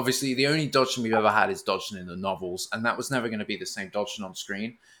 like, obviously the only Dodgson we've ever had is Dodgson in the novels, and that was never going to be the same Dodgson on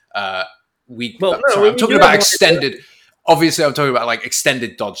screen. I'm talking about extended. Obviously, I'm talking about like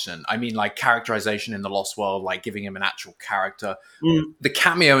extended Dodgson. I mean, like characterization in the Lost World, like giving him an actual character. The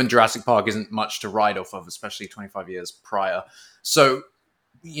cameo in Jurassic Park isn't much to write off of, especially 25 years prior. So,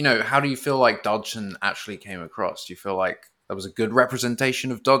 how do you feel like Dodgson actually came across? Do you feel like that was a good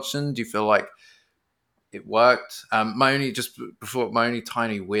representation of Dodgson? Do you feel like it worked? My only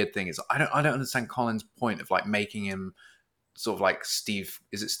tiny weird thing is I don't understand Colin's point of like making him sort of like Steve.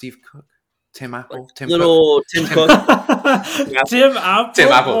 Is it Steve Cook? Tim Apple? Tim Cook? Tim Apple? Tim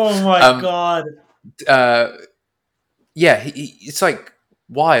Apple. Oh my God. Yeah, it's like,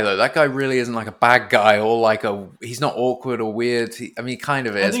 why though? That guy really isn't like a bad guy or like he's not awkward or weird. He kind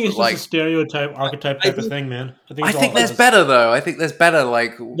of is. I think it's just a stereotype, archetype type of thing, man. I think there's better though. I think there's better.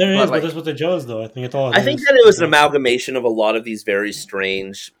 Like there is, but that's what the chose though. I think it's all. I think that it was an amalgamation of a lot of these very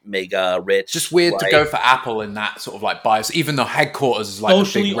strange, mega rich. Just weird to go for Apple in that sort of like bias. Even though headquarters is like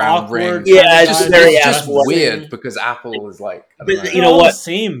a big round ring. Yeah, it's just weird because Apple is like. You know what?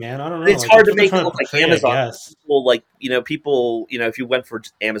 Same man. I don't know. It's hard to make it look like Amazon. Well, like people, if you went for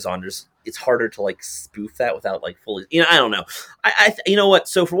Amazon, it's harder to like spoof that without like fully. I don't know. I you know what?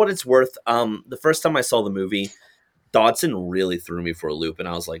 So for what it's worth, the first time I saw the movie, Dodson really threw me for a loop, and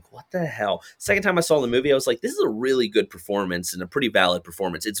I was like, "What the hell?" Second time I saw the movie, I was like, "This is a really good performance and a pretty valid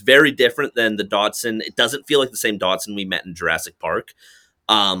performance." It's very different than the Dodson. It doesn't feel like the same Dodson we met in Jurassic Park.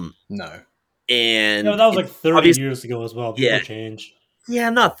 No. And that was like 30 years ago as well. People change. Yeah,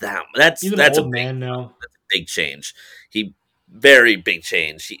 not that. That's He's that's an a old big, man now. That's a big change. Very big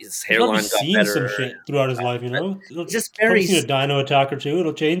change. His hairline got seen better. Some shit throughout his life, Just very. Seen a dino attack or two,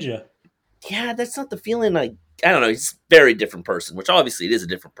 it'll change you. Yeah, that's not the feeling. I don't know. He's a very different person, which obviously it is a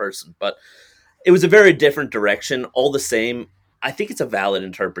different person, but it was a very different direction. All the same, I think it's a valid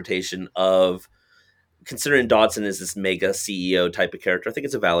interpretation of. Considering Dodson is this mega CEO type of character, I think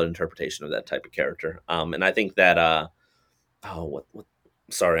it's a valid interpretation of that type of character. And I think that,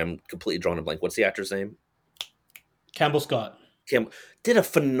 sorry, I'm completely drawing a blank. What's the actor's name? Campbell Scott. Did a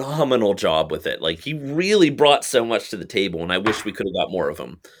phenomenal job with it. Like he really brought so much to the table, and I wish we could have got more of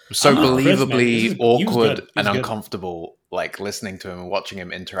him. So believably awkward and uncomfortable, like listening to him and watching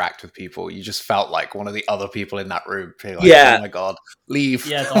him interact with people. You just felt like one of the other people in that room. Like, oh my God, leave.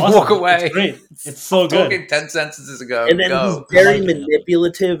 Yeah, it's awesome. Walk away. It's great. It's so good. Talking 10 sentences ago. And then he's very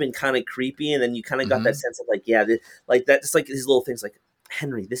manipulative and kind of creepy, and then you kind of got that sense of like, like that. Just like these little things, like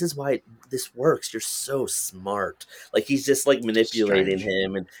Henry, this is why this works. You're so smart. Like he's just like manipulating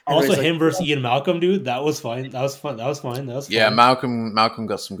him, and also him versus Ian Malcolm, dude. That was fine. That was fun. Yeah, Malcolm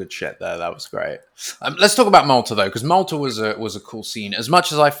got some good shit there. That was great. Let's talk about Malta though, because Malta was a cool scene. As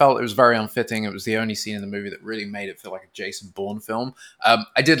much as I felt it was very unfitting, it was the only scene in the movie that really made it feel like a Jason Bourne film.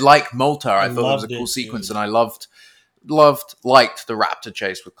 I did like Malta. I thought it was a cool sequence, and I loved liked the raptor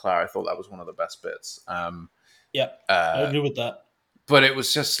chase with Claire. I thought that was one of the best bits. Yeah, I agree with that. But it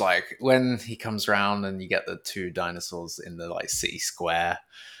was just like when he comes around and you get the two dinosaurs in the like city square,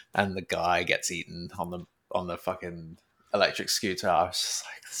 and the guy gets eaten on the fucking electric scooter. I was just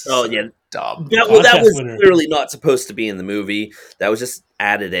like, this is so dumb. Yeah, well, that was clearly not supposed to be in the movie. That was just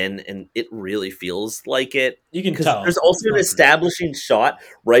added in, and it really feels like it. You can tell. There's also an establishing shot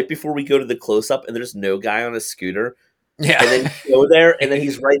right before we go to the close-up, and there's no guy on a scooter. Yeah. And then you go there, and then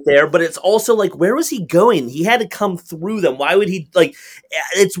he's right there. But it's also like, where was he going? He had to come through them. Why would he, like,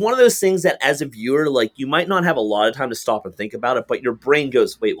 it's one of those things that as a viewer, like, you might not have a lot of time to stop and think about it, but your brain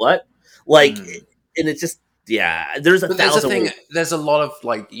goes, wait, what? Like, and it's just, yeah, there's there's a lot of,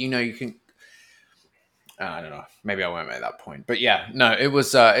 like, you can, I don't know, maybe I won't make that point. But yeah, no, it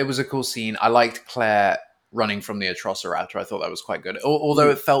was a cool scene. I liked Claire running from the Atrociraptor. I thought that was quite good. Although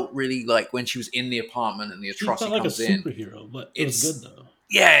it felt really like when she was in the apartment and the Atrocity comes in. Like a superhero, but it was good though.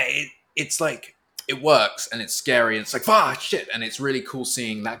 Yeah, it's like it works and it's scary and it's like shit, and it's really cool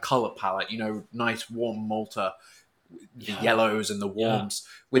seeing that color palette. Nice warm Malta, the yellows and the warms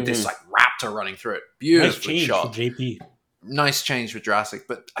with this like raptor running through it. Beautifully shot. For JP. Nice change with Jurassic,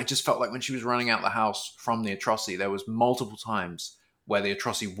 but I just felt like when she was running out the house from the Atrocity, there was multiple times where the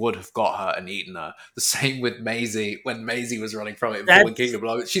Atrocity would have got her and eaten her. The same with Maisie, when Maisie was running from it in Fallen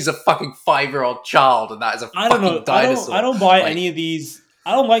Kingdom. She's a fucking 5-year-old child, and that is a fucking dinosaur. I don't buy any of these.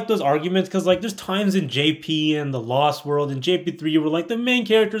 I don't like those arguments because, like, there's times in JP and the Lost World and JP3 where, like, the main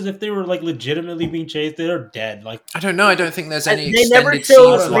characters, if they were, like, legitimately being chased, they're dead. Like, I don't know. I don't think there's any they never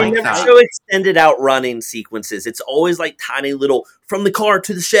show extended out running sequences. It's always, like, tiny little from the car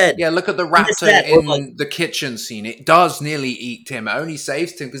to the shed. Yeah, look at the raptor in the kitchen scene. It does nearly eat Tim. It only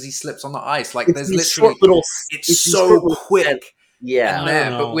saves Tim because he slips on the ice. Like, there's literally... It's so quick.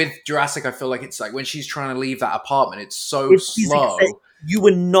 Yeah. But with Jurassic, I feel like it's like when she's trying to leave that apartment, it's so slow. You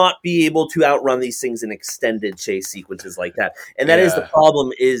would not be able to outrun these things in extended chase sequences like that. And that is the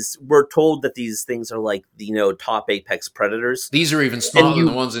problem, is we're told that these things are like, top apex predators. These are even smarter than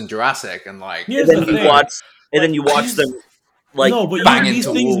the ones in Jurassic. And like, and then you watch them like, no, but these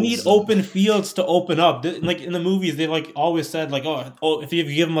things need open fields to open up. Like in the movies, they like always said like, oh, if you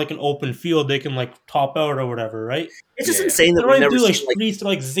give them like an open field, they can like top out or whatever, right? It's just insane that we never do like streets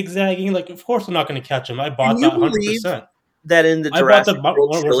like zigzagging. Like, of course, they're not going to catch them. I bought that 100%. That in the Jurassic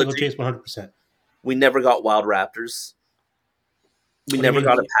World trilogy, chase 100%. We never got wild raptors. We never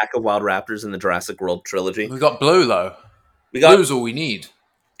got a pack of wild raptors in the Jurassic World trilogy. We got Blue though. Blue's all we need.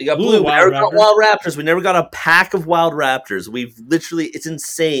 We got Blue. We never got wild raptors. We never got a pack of wild raptors. We've literally, it's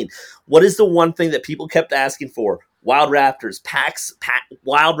insane. What is the one thing that people kept asking for? Wild raptors,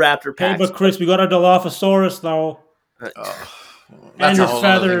 wild raptor packs. Hey, but Chris, we got a Dilophosaurus now. That's a whole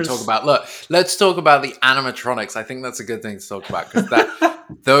other thing to talk about. Look, let's talk about the animatronics. I think that's a good thing to talk about because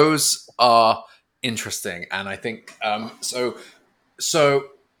those are interesting, and I think So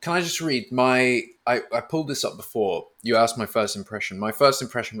can I just read I pulled this up before. You asked my first impression. My first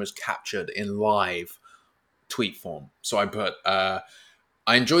impression was captured in live tweet form. So I put, I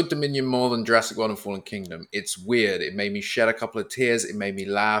enjoyed Dominion more than Jurassic World and Fallen Kingdom. It's weird. It made me shed a couple of tears. It made me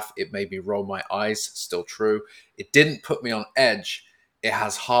laugh. It made me roll my eyes. Still true. It didn't put me on edge. It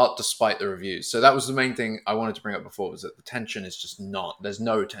has heart despite the reviews. So that was the main thing I wanted to bring up before, was that the tension is just there's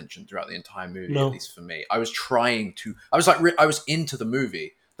no tension throughout the entire movie, at least for me. I was into the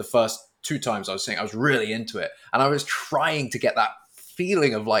movie the first 2 times I was seeing. I was really into it. And I was trying to get that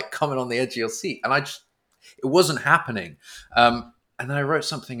feeling of like coming on the edge of your seat. And it wasn't happening. And then I wrote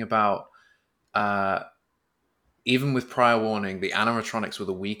something about, even with prior warning, the animatronics were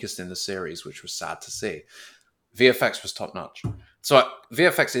the weakest in the series, which was sad to see. VFX was top-notch. So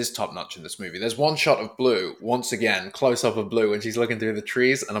VFX is top-notch in this movie. There's one shot of Blue, once again, close-up of Blue, when she's looking through the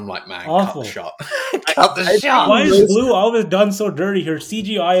trees, and I'm like, man, awful. Cut the shot. Cut the shot. Why is Blue always done so dirty? Her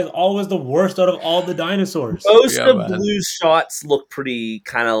CGI is always the worst out of all the dinosaurs. Most of Blue's shots look pretty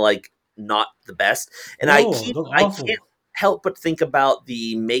kind of like not the best. And I can't help but think about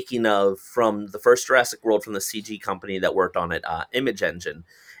the making of from the first Jurassic World from the CG company that worked on it, Image Engine.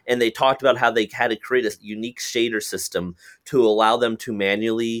 And they talked about how they had to create a unique shader system to allow them to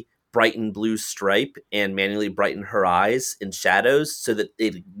manually brighten Blue's stripe and manually brighten her eyes in shadows so that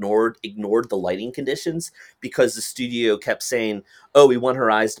it ignored the lighting conditions, because the studio kept saying, oh, we want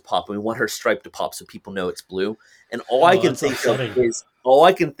her eyes to pop and we want her stripe to pop so people know it's Blue. And all I can think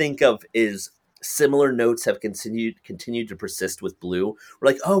of is similar notes have continued to persist with Blue. We're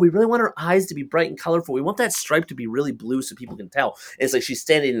like, oh, we really want her eyes to be bright and colorful. We want that stripe to be really blue so people can tell. And it's like she's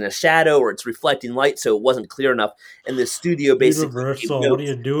standing in a shadow or it's reflecting light, so it wasn't clear enough. And the studio basically Universal, what are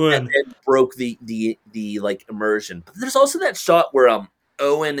you doing? And broke the like immersion. But there's also that shot where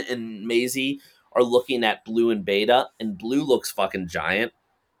Owen and Maisie are looking at Blue and Beta, and Blue looks fucking giant.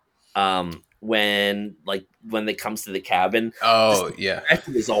 When they comes to the cabin. Oh, yeah. It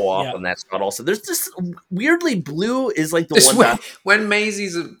was all off on that shot also. There's just weirdly Blue is like the It's one when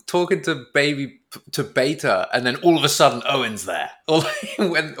Maisie's talking to Beta, and then all of a sudden Owen's there. Or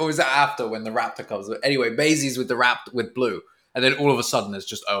is that after when the raptor comes? Anyway, Maisie's with with Blue, and then all of a sudden there's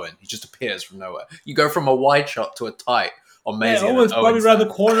just Owen. He just appears from nowhere. You go from a wide shot to a tight on Maisie. Yeah, Owen's probably around the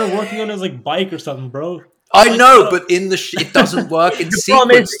corner working on his like bike or something, bro. I know, but in it doesn't work in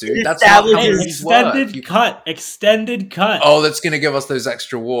sequence, dude. That's how movies work. Extended cut. Oh, that's going to give us those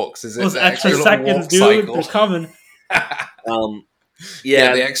extra walks. Is it those extra seconds, dude? Cycle? They're coming.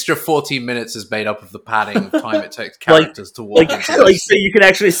 Yeah, the extra 14 minutes is made up of the padding of time it takes characters to walk into so you can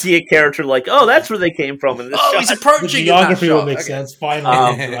actually see a character like, oh, that's where they came from. In this shot. He's approaching. The geography will make sense.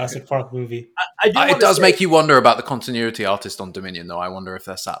 Finally, Jurassic Park movie. It does make you wonder about the continuity artist on Dominion, though. I wonder if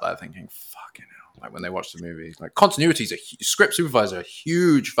they're sat there thinking, fucking hell, like when they watch the movie. Like, continuity is script supervisor, a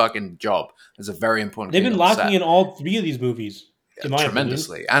huge fucking job. It's a very important thing. They've been lacking in all three of these movies.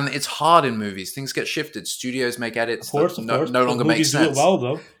 Tremendously, and it's hard in movies. Things get shifted. Studios make edits that no longer make sense. Do it well,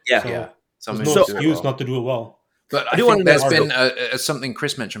 though. Yeah. There's no excuse not to do it well. But I think there's been something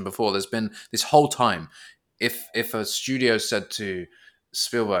Chris mentioned before. There's been this whole time, if a studio said to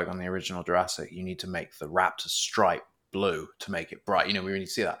Spielberg on the original Jurassic, you need to make the raptor stripe blue to make it bright. We really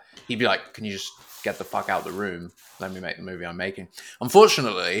see that. He'd be like, "Can you just get the fuck out of the room? Let me make the movie I'm making."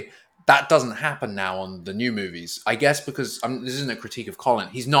 Unfortunately, that doesn't happen now on the new movies. I guess because this isn't a critique of Colin.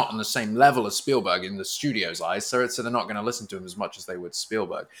 He's not on the same level as Spielberg in the studio's eyes, so they're not going to listen to him as much as they would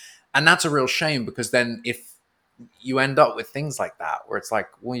Spielberg. And that's a real shame, because then if you end up with things like that, where it's like,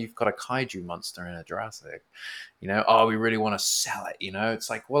 well, you've got a kaiju monster in a Jurassic, oh, we really want to sell it, It's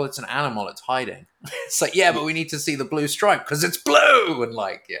like, well, it's an animal, it's hiding. It's like, yeah, but we need to see the blue stripe because it's blue. And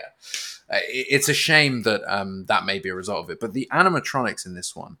it's a shame that that may be a result of it. But the animatronics in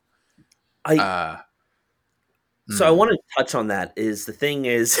this one, so I want to touch on that. The thing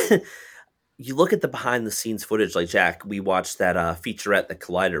is, you look at the behind the scenes footage, like Jack, we watched that featurette that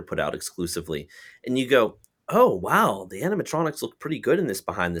Collider put out exclusively, and you go, oh, wow, the animatronics look pretty good in this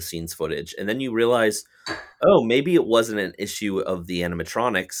behind the scenes footage. And then you realize, oh, maybe it wasn't an issue of the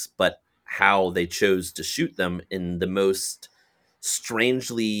animatronics, but how they chose to shoot them in the most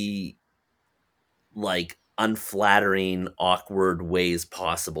strangely, unflattering, awkward ways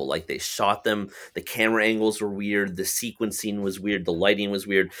possible. Like, they shot them, the camera angles were weird, the sequencing was weird, the lighting was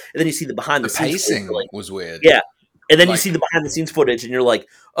weird, and then you see the behind the scenes pacing was weird. Yeah, and then you see the behind the scenes footage, and you're like,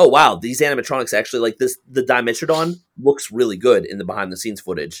 oh wow, these animatronics actually the Dimetrodon looks really good in the behind the scenes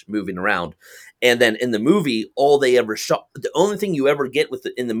footage moving around. And then in the movie, all they ever shot, the only thing you ever get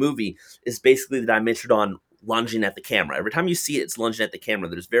in the movie is basically the Dimetrodon lunging at the camera. Every time you see it, it's lunging at the camera.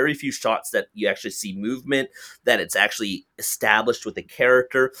 There's very few shots that you actually see movement, that it's actually established with the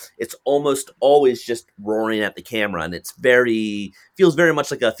character. It's almost always just roaring at the camera, and feels very much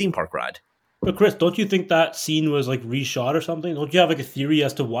like a theme park ride. But Chris, don't you think that scene was reshot or something? Don't you have a theory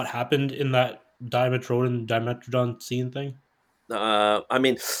as to what happened in that Dimetrodon scene thing?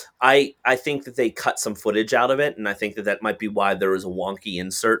 I think that they cut some footage out of it, and I think that might be why there was a wonky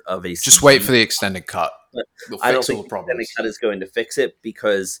insert of a. Just wait for the extended cut. I don't think the extended cut is going to fix it,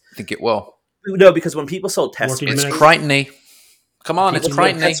 because I think it will. No, because when people saw test, it's Crichton-y. Come on, it's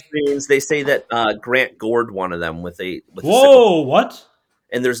Crichton-y. They say that Grant gored one of them with a. Whoa! What?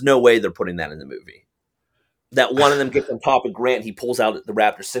 And there's no way they're putting that in the movie. That one of them gets on top of Grant, he pulls out the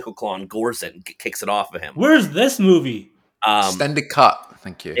raptor sickle claw and gores it and kicks it off of him. Where's this movie? Extended cut.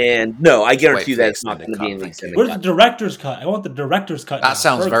 Thank you. And no, I guarantee you that it's not going to be in the extended cut. Where's the director's cut? I want the director's cut. That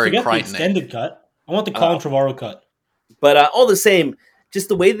sounds very Crichton-y. Extended cut. I want the Colin Trevorrow cut. But all the same, just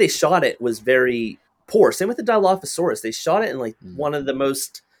the way they shot it was very poor. Same with the Dilophosaurus. They shot it in one of the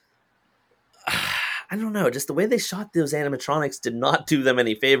most... I don't know, just the way they shot those animatronics did not do them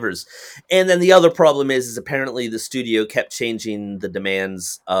any favors. And then the other problem is apparently the studio kept changing the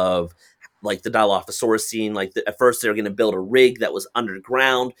demands of the Dilophosaurus scene. At first they were going to build a rig that was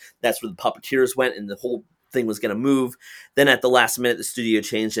underground. That's where the puppeteers went, and the whole thing was going to move. Then at the last minute, the studio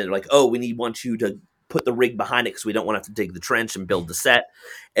changed it. They're like, oh, we want you to put the rig behind it because we don't want to have to dig the trench and build the set.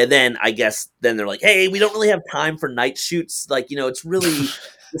 And then I guess they're like, hey, we don't really have time for night shoots. It's really...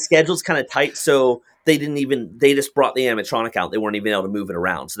 the schedule's kind of tight, so they just brought the animatronic out. They weren't even able to move it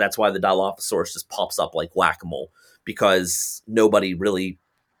around. So that's why the Dilophosaurus just pops up like whack-a-mole, because nobody really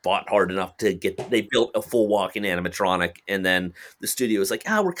fought hard enough to they built a full walking animatronic. And then the studio was like,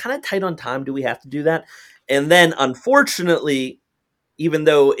 we're kind of tight on time. Do we have to do that? And then unfortunately, even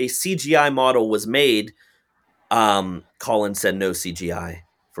though a CGI model was made, Colin said no CGI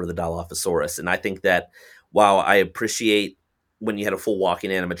for the Dilophosaurus. And I think that while I appreciate when you had a full walking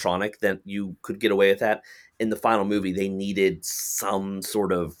animatronic, then you could get away with that. In the final movie, they needed some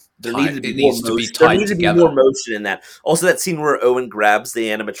sort of It needs to be tied together. More motion in that. Also, that scene where Owen grabs the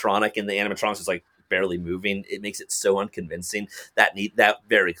animatronic and the animatronic is like barely moving, it makes it so unconvincing. That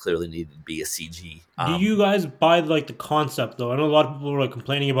very clearly needed to be a CG. Do you guys buy like the concept though? I know a lot of people are like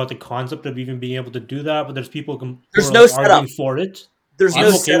complaining about the concept of even being able to do that, but there's people there's no arguing for it. There's I'm no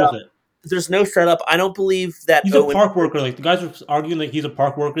okay setup. with it. There's no setup. I don't believe that he's a park worker. Like the guys are arguing like he's a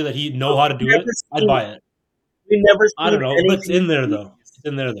park worker, that he know how to do it. I'd buy it. I don't know, but it's in there though. It's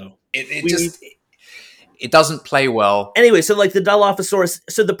in there though. It doesn't play well. Anyway, so like the Dilophosaurus.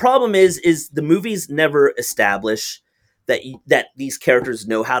 So the problem is the movies never establish that these characters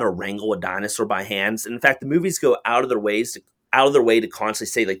know how to wrangle a dinosaur by hands. And in fact, the movies go out of their way to constantly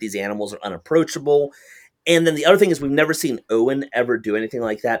say like these animals are unapproachable. And then the other thing is we've never seen Owen ever do anything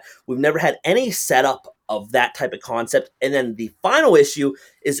like that. We've never had any setup of that type of concept. And then the final issue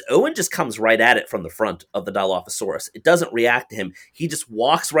is Owen just comes right at it from the front of the Dilophosaurus. It doesn't react to him. He just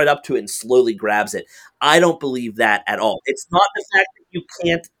walks right up to it and slowly grabs it. I don't believe that at all. It's not the fact that you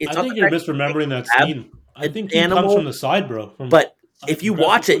can't. I think you're misremembering that scene. I think he comes from the side, bro. But if you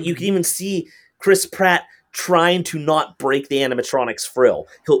watch it, you can even see Chris Pratt trying to not break the animatronic's frill.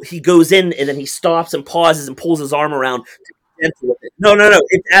 He goes in and then he stops and pauses and pulls his arm around to be gentle with it. No.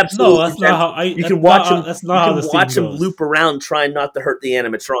 It's absolutely. No, that's not how you can watch him. That's not how the scene goes. Watch him loop around, trying not to hurt the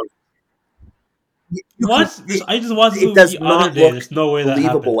animatronic. What? I just watched it. Does not look There's no way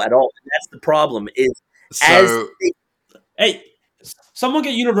believable at all. And that's the problem. Hey, someone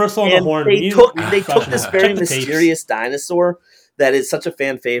get Universal on the horn. They took this very mysterious dinosaur that is such a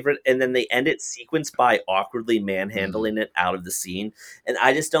fan favorite, and then they end it sequenced by awkwardly manhandling it out of the scene. And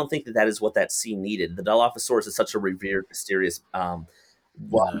I just don't think that is what that scene needed. The Dilophosaurus is such a revered, mysterious. No.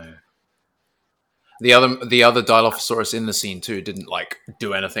 The other Dilophosaurus in the scene too didn't like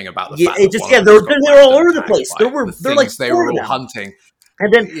do anything about the fact. They're all over the place. They were all hunting.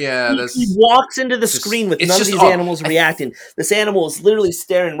 And then he walks into the screen with none of these animals reacting. This animal is literally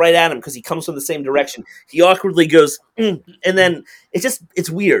staring right at him because he comes from the same direction. He awkwardly goes, and then it's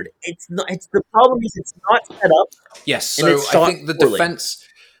weird. It's not. It's the problem is it's not set up. Yes, so I think the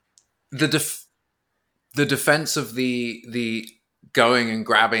defense of the going and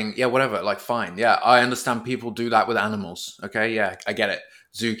grabbing, whatever, like fine, I understand people do that with animals. Okay, I get it.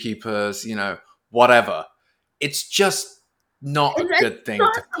 Zookeepers, whatever. It's just not a good thing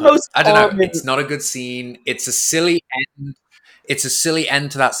to put. I don't know. It's not a good scene. It's a silly end. It's a silly end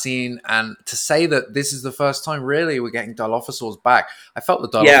to that scene. And to say that this is the first time really we're getting Dilophosaurs back, I felt the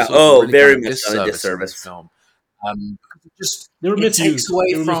Dilophosaurs really very much a disservice film. It takes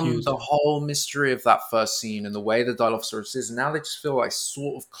away from the whole mystery of that first scene and the way the Dilophosaurus is. And now they just feel like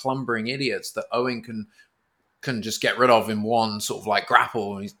sort of clumbering idiots that Owen can just get rid of in one sort of like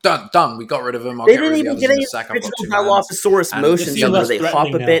grapple, and he's done. We got rid of him. They didn't even get any Dilophosaurus motions where they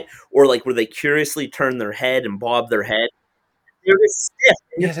hop a bit, or like where they curiously turn their head and bob their head. They're just stiff.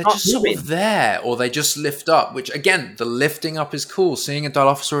 They're just sort of there, or they just lift up. Which again, the lifting up is cool. Seeing a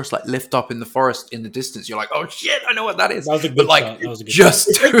Dilophosaurus like lift up in the forest in the distance, you're like, oh shit, I know what that is. That was a good but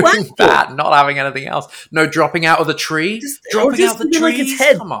just doing that, not having anything else. No dropping out of the tree. Dropping out the tree. Like its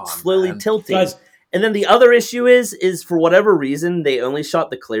head slowly tilting. Guys, and then the other issue is for whatever reason, they only shot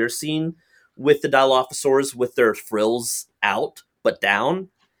the clear scene with the Dilophosaurs with their frills out, but down.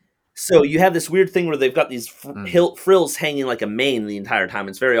 So you have this weird thing where they've got these frills hanging like a mane the entire time.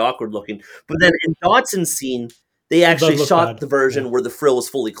 It's very awkward looking. But then in Dotson's scene, they actually shot the version where the frill was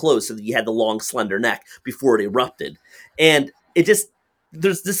fully closed, so that you had the long, slender neck before it erupted. And it just,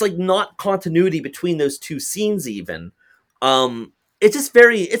 there's this like not continuity between those two scenes even. It's just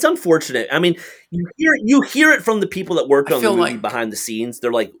it's unfortunate. I mean, you hear it from the people that worked on the movie behind the scenes.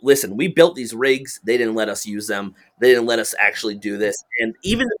 They're like, listen, we built these rigs. They didn't let us use them. They didn't let us actually do this. And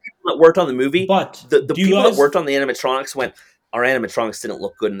even the people that worked on the movie, the people that worked on the animatronics went, our animatronics didn't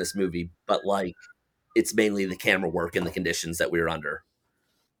look good in this movie, but like, it's mainly the camera work and the conditions that we were under.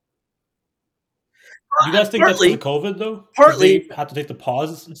 Do you guys think that's for COVID, though? Partly. They had to take the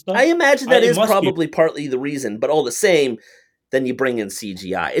pauses and stuff? I imagine that is probably partly the reason, but all the same, then you bring in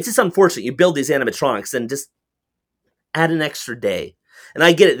CGI. It's just unfortunate. You build these animatronics and just add an extra day. And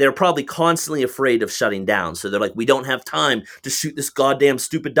I get it. They're probably constantly afraid of shutting down. So they're like, we don't have time to shoot this goddamn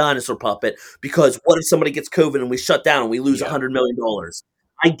stupid dinosaur puppet because what if somebody gets COVID and we shut down and we lose $100 million?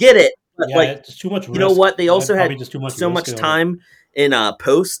 I get it. But it's too much risk. You know what? They also had just too much so much time in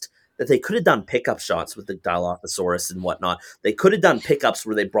post that they could have done pickup shots with the Dilophosaurus and whatnot. They could have done pickups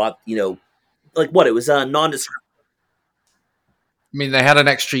where they brought, like what? It was nondescript. I mean, they had an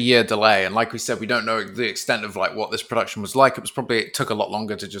extra year delay, and like we said, we don't know the extent of like what this production was like. It took a lot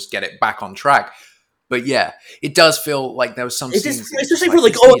longer to just get it back on track. But yeah, it does feel like there was some scenes, especially for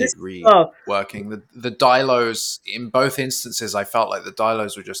like, oh, this working. The dilos in both instances, I felt like the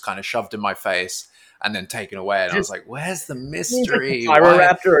dilos were just kind of shoved in my face and then taken away, and I was like, "Where's the mystery?" Like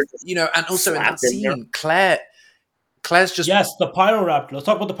Pyroraptor, and also in that scene, Claire's just the Pyroraptor. Let's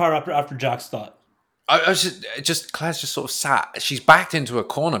talk about the Pyroraptor after Jack's thought. I was just Claire's just sort of sat. She's backed into a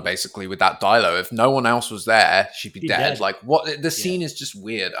corner basically with that Dilo. If no one else was there, she'd be dead. Like what? The scene is just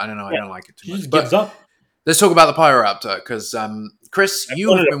weird. I don't know. I don't like it too much. Gives up. Let's talk about the Pyroraptor because Chris,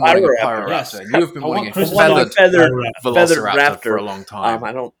 you have been wanting a Pyroraptor. Yes. You have been wanting a feathered Velociraptor for a long time.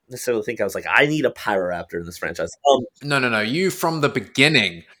 I don't necessarily think I was like, I need a Pyroraptor in this franchise. No. You from the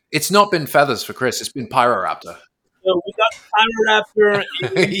beginning. It's not been feathers for Chris. It's been Pyroraptor. So we got Pyroraptor.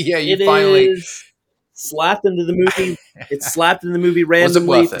 Yeah, you finally. Slapped into the movie. It's slapped in the movie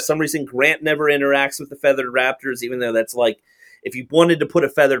randomly. For some reason, Grant never interacts with the feathered raptors, even though that's like, if you wanted to put a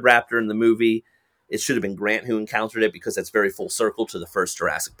feathered raptor in the movie, it should have been Grant who encountered it because that's very full circle to the first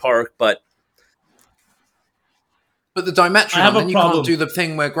Jurassic Park. But the Dimetrodon, then you can't do the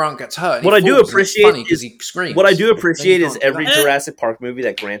thing where Grant gets hurt. What I do appreciate is he screams. What I do appreciate is every Jurassic Park movie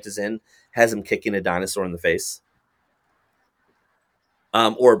that Grant is in has him kicking a dinosaur in the face.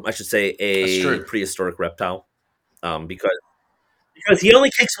 Or I should say a prehistoric reptile, because he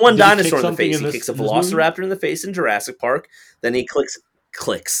only kicks one dinosaur in the face. He kicks a Velociraptor in the face in Jurassic Park. Then he clicks.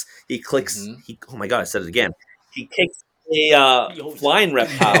 Oh my god! I said it again. He kicks a flying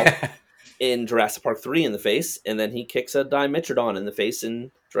reptile in Jurassic Park 3 in the face, and then he kicks a Dimetrodon in the face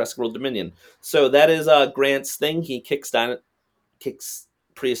in Jurassic World Dominion. So that is Grant's thing. He kicks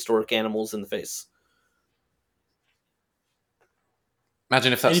prehistoric animals in the face.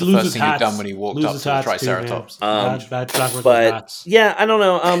 Imagine if that's the first thing he'd done when he walked up to the Triceratops. But yeah, I don't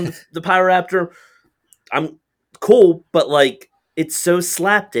know. The Pyroraptor, I'm cool, but like it's so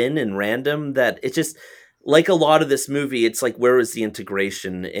slapped in and random that it's just like a lot of this movie. It's like, where was the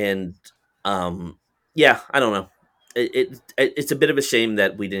integration? And yeah, I don't know. It's a bit of a shame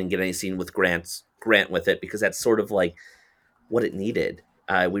that we didn't get any scene with Grant with it, because that's sort of like what it needed.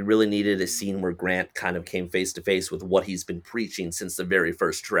 We really needed a scene where Grant kind of came face to face with what he's been preaching since the very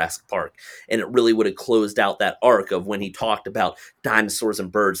first Jurassic Park. And it really would have closed out that arc of when he talked about dinosaurs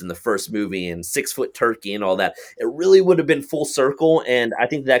and birds in the first movie and 6-foot turkey and all that. It really would have been full circle. And I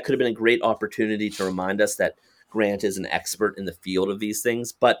think that could have been a great opportunity to remind us that Grant is an expert in the field of these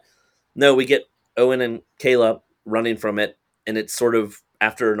things. But no, we get Owen and Kayla running from it. And it's sort of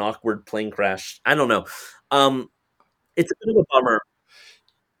after an awkward plane crash. I don't know. It's a bit of a bummer.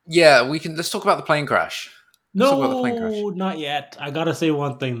 Yeah, let's talk about the plane crash. No, not yet. I gotta say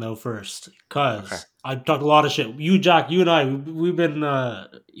one thing though first, because I talked a lot of shit. You, Jack, you and I, we've been,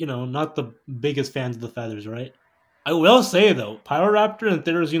 not the biggest fans of the feathers, right? I will say though, Pyroraptor and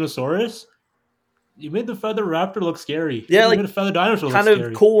Therizinosaurus, you made the feather raptor look scary. Yeah, you made a feather dinosaur look kind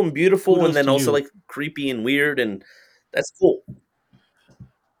scary. Of cool and beautiful, and then also like creepy and weird, and that's cool.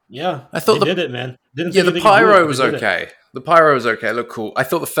 Yeah, I thought they did it, man. The pyro was okay. The pyro was okay. It looked cool. I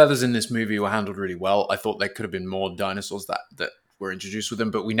thought the feathers in this movie were handled really well. I thought there could have been more dinosaurs that were introduced with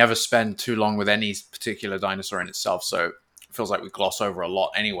them, but we never spend too long with any particular dinosaur in itself, so it feels like we gloss over a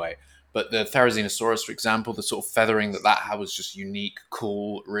lot anyway. But the Therizinosaurus, for example, the sort of feathering that had was just unique,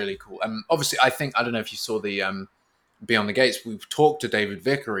 cool, really cool. Obviously, I don't know if you saw the Beyond the Gates, we've talked to David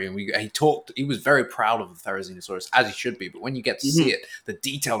Vickery, and he was very proud of the Therizinosaurus, as he should be, but when you get to see it, the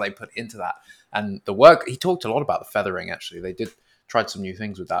detail they put into that, and the work, he talked a lot about the feathering, actually. They tried some new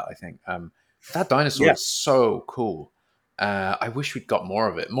things with that, I think. That dinosaur is so cool. I wish we'd got more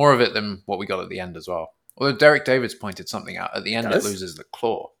of it than what we got at the end as well. Although Derek Davids pointed something out. At the end, it loses the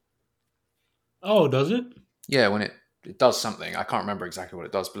claw. Oh, does it? Yeah, when it does something. I can't remember exactly what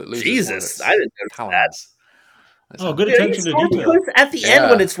it does, but it loses Jesus, I didn't know that. Oh, good attention to detail. At the end,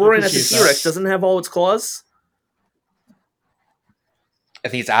 when it's roaring at the T-Rex, doesn't it have all its claws? I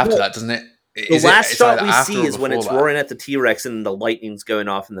think it's after that, doesn't it? The last shot we see is when it's roaring at the T-Rex and the lightning's going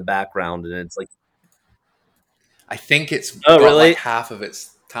off in the background, and it's like... I think it's got like half of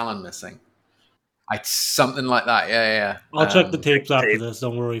its talon missing. Something like that, yeah. I'll check the tapes after this,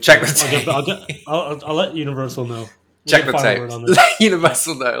 don't worry. Check the tape. I'll let Universal know. Check the tape.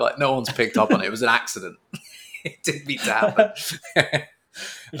 Universal, no, like no one's picked up on it. It was an accident. It didn't mean to happen.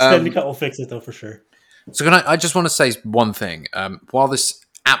 Extended cut will fix it though for sure. So I just want to say one thing. While this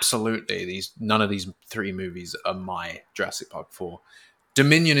absolutely none of these three movies are my Jurassic Park 4,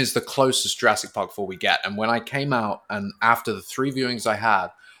 Dominion is the closest Jurassic Park 4 we get. And when I came out and after the 3 viewings I had,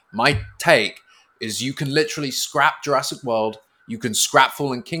 my take is you can literally scrap Jurassic World, you can scrap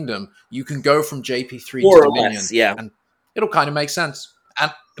Fallen Kingdom, you can go from JP3 to Dominion, less, yeah, and it'll kind of make sense.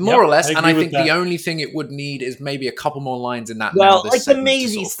 And more or less, and I think that. the only thing it would need is maybe a couple more lines in that. Well, like the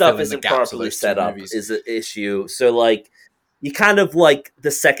Maisie stuff isn't properly set up is an issue. So like you kind of like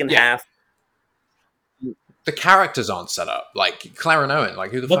the second half. The characters aren't set up. Like Claire and Owen,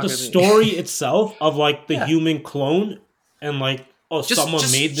 like who the fuck is the story itself of like the human clone and like someone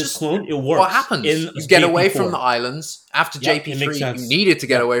made this clone, it works. What happens? You get away from the islands. After JP3, you needed to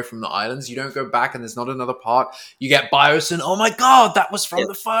get away from the islands. You don't go back and there's not another park. You get Biosyn. Oh my God, that was from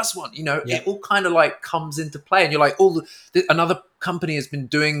the first one. You know, it all kind of like comes into play. And you're like, another company has been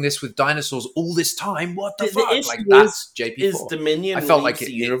doing this with dinosaurs all this time. What the fuck? Issue like, that's JP4. Is Dominion I felt like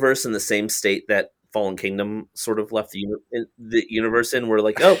the universe in the same state that Fallen Kingdom sort of left the universe in. We're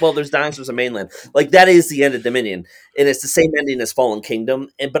like, oh, well, there's dinosaurs on mainland. Like, that is the end of Dominion. And it's the same ending as Fallen Kingdom.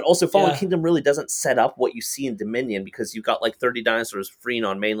 But also, Fallen Kingdom really doesn't set up what you see in Dominion because you've got like 30 dinosaurs freeing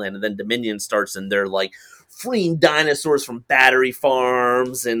on mainland. And then Dominion starts and they're like freeing dinosaurs from battery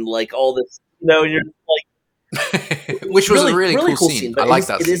farms and like all this, you're like. Which was a really cool scene. I like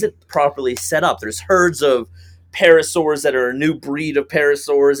that scene. It isn't properly set up. There's herds of parasaurs that are a new breed of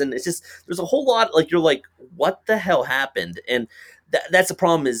parasaurs, and it's just there's a whole lot like you're like, what the hell happened? And that's the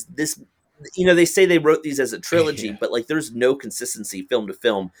problem is this, they say they wrote these as a trilogy, but like there's no consistency film to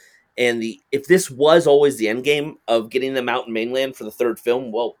film. And if this was always the end game of getting them out in mainland for the third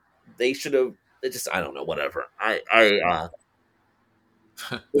film, well, they should have I don't know, whatever.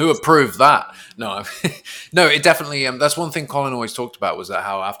 Who approved that? No, no, it definitely. That's one thing Colin always talked about was that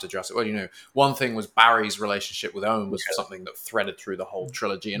how after Jurassic, one thing was Barry's relationship with Owen was something that threaded through the whole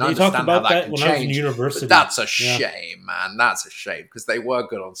trilogy, and I understand how that can change. But that's a shame, man. That's a shame because they were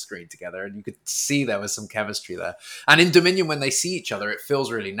good on screen together, and you could see there was some chemistry there. And in Dominion, when they see each other, it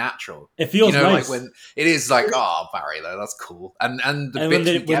feels really natural. It feels like nice. when it is like, oh, Barry, though, that's cool. And when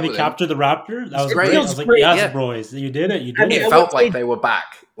they captured the raptor, that was great. I was like, yes, boys, you did it. You did it. It felt like they were back.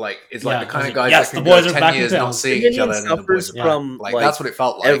 Like it's like the kind of guys that can go 10 years not seeing each other. Suffers from like that's what it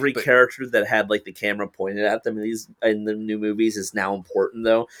felt like. Every character that had like the camera pointed at them in the new movies is now important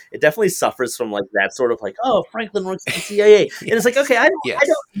though. It definitely suffers from like that sort of like, oh, Franklin works at the CIA, and it's like, okay, I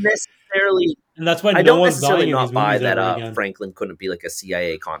don't necessarily, and that's why I don't necessarily not buy that Franklin couldn't be like a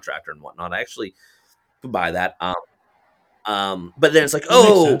CIA contractor and whatnot. I actually could buy that. But then it's like,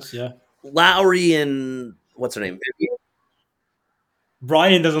 Lowry and what's her name, Vivian.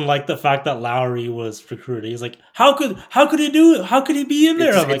 Brian doesn't like the fact that Lowry was recruited. He's like, how could he do it? How could he be in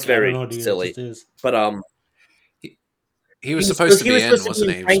there? It's very silly. But he was supposed to be in,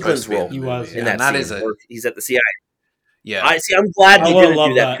 wasn't he? Franklin's role. He was, and that is he's at the CIA. Yeah, I'm glad they didn't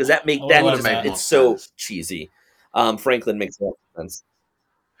do that because that it's so cheesy. Franklin makes a lot of sense.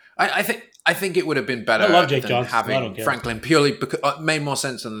 I think it would have been better than having Franklin purely because it made more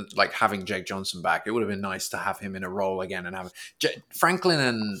sense than like having Jake Johnson back. It would have been nice to have him in a role again and have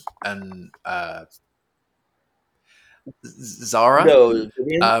Franklin and Zara. No,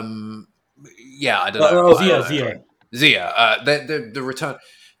 I don't know. Zia. The return.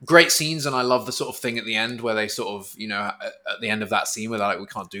 Great scenes, and I love the sort of thing at the end where they sort of, at the end of that scene where they're like, we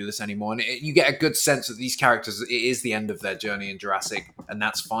can't do this anymore. And you get a good sense that these characters, it is the end of their journey in Jurassic, and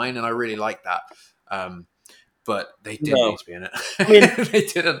that's fine, and I really like that. But they didn't need to be in it. I mean, they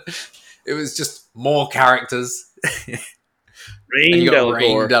didn't. It was just more characters. Rain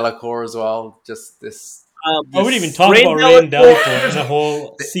Delacour as well. Just this... I wouldn't even talk about Rain Delacour and the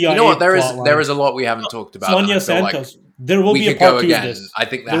whole CIA. You know what? There is a lot we haven't talked about. Sonia Santos. There will be a part 2 of this. I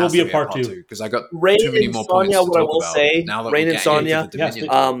think there will be a part 2 because I got Rain too many more points to talk about. Now that Rain and Sonia,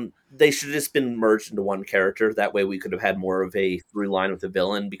 Dominion. they should have just been merged into one character. That way, we could have had more of a through line with the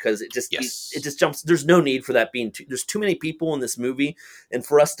villain because it just jumps. There's no need for that being. There's too many people in this movie, and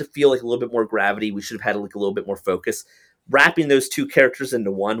for us to feel like a little bit more gravity, we should have had like a little bit more focus. Wrapping those two characters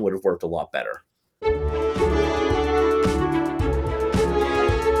into one would have worked a lot better.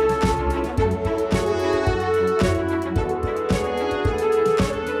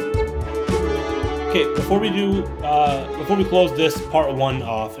 Okay, before we close this part 1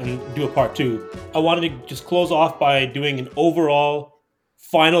 off and do a part 2, I wanted to just close off by doing an overall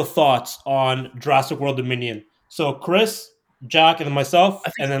final thoughts on Jurassic World Dominion. So Chris, Jack, and then myself,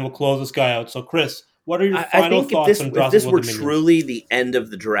 and then we'll close this guy out. So Chris, What are your I final think if thoughts on if Jurassic this World were Dominion? truly the end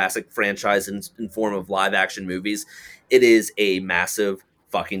of the Jurassic franchise in form of live action movies, it is a massive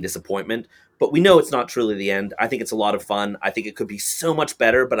fucking disappointment. But we know it's not truly the end. I think it's a lot of fun. I think it could be so much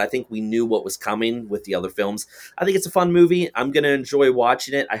better, but I think we knew what was coming with the other films. I think it's a fun movie. I'm gonna enjoy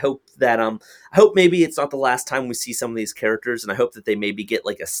watching it. I hope that I hope maybe it's not the last time we see some of these characters, and I hope that they maybe get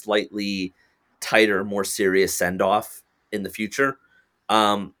like a slightly tighter, more serious send off in the future.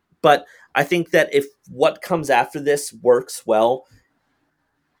 But I think that if what comes after this works well,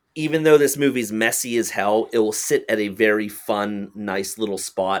 even though this movie's messy as hell, it will sit at a very fun, nice little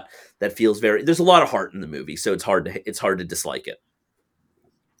spot that feels very. There's a lot of heart in the movie, so it's hard to dislike it.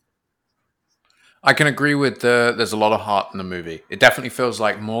 I can agree with there's a lot of heart in the movie. It definitely feels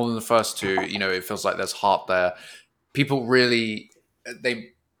like more than the first two. It feels like there's heart there. People really,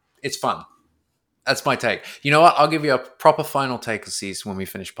 it's fun. That's my take. You know what? I'll give you a proper final take, Assis, when we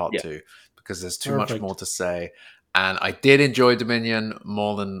finish part two, because there's too much more to say. And I did enjoy Dominion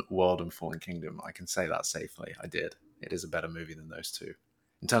more than World and Fallen Kingdom. I can say that safely. I did. It is a better movie than those two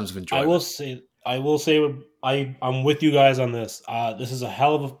in terms of enjoyment. I will say, I'm with you guys on this. This is a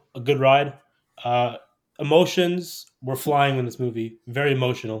hell of a good ride. Emotions were flying in this movie. Very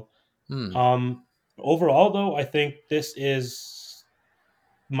emotional. Overall, though, I think this is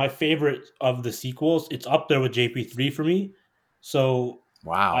my favorite of the sequels. It's up there with JP3 for me. So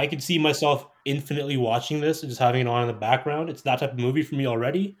wow, I could see myself infinitely watching this and just having it on in the background. It's that type of movie for me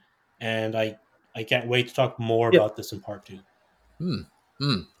already, and I can't wait to talk more about this in part two.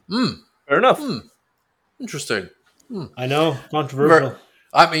 Fair enough. Interesting. I know, controversial.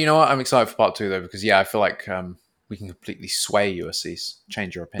 I mean, you know what? I'm excited for part two though, because I feel like we can completely sway you, Assis.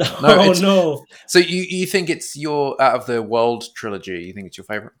 Change your opinion. No. So you think it's your out of the World trilogy? You think it's your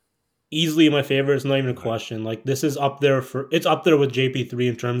favorite? Easily my favorite. It's not even a question. Like this is up there it's up there with JP3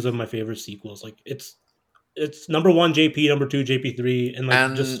 in terms of my favorite sequels. Like it's number one JP, number two JP3,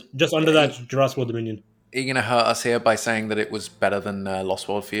 and just under that Jurassic World Dominion. Are you gonna hurt us here by saying that it was better than Lost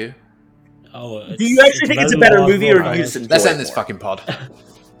World for you? Do you actually think it's a better movie, or do you just enjoy Let's it end this fucking pod. I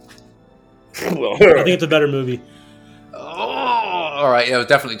think it's a better movie. Oh, all right. Yeah, we're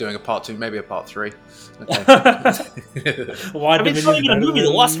definitely doing a part two, maybe a part three. Okay. Why? I mean, it's not even a movie. The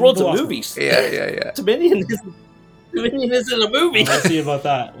Lost World's a movie. Yeah. Dominion isn't a movie. We'll see about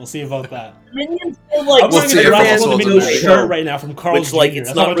that. Dominion's still like we'll see about Jurassic World Dominion shirt right now from Carl which, like, Jr.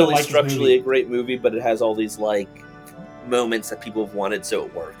 it's not really structurally a great movie, but it has all these like moments that people have wanted, so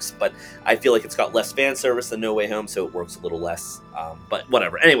it works. But I feel like it's got less fan service than No Way Home, so it works a little less. But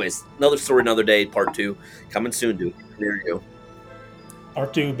whatever. Anyways, another story, another day. Part two coming soon, dude. There you go.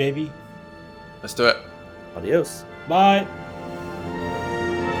 Part two, baby. Let's do it. Adios. Bye.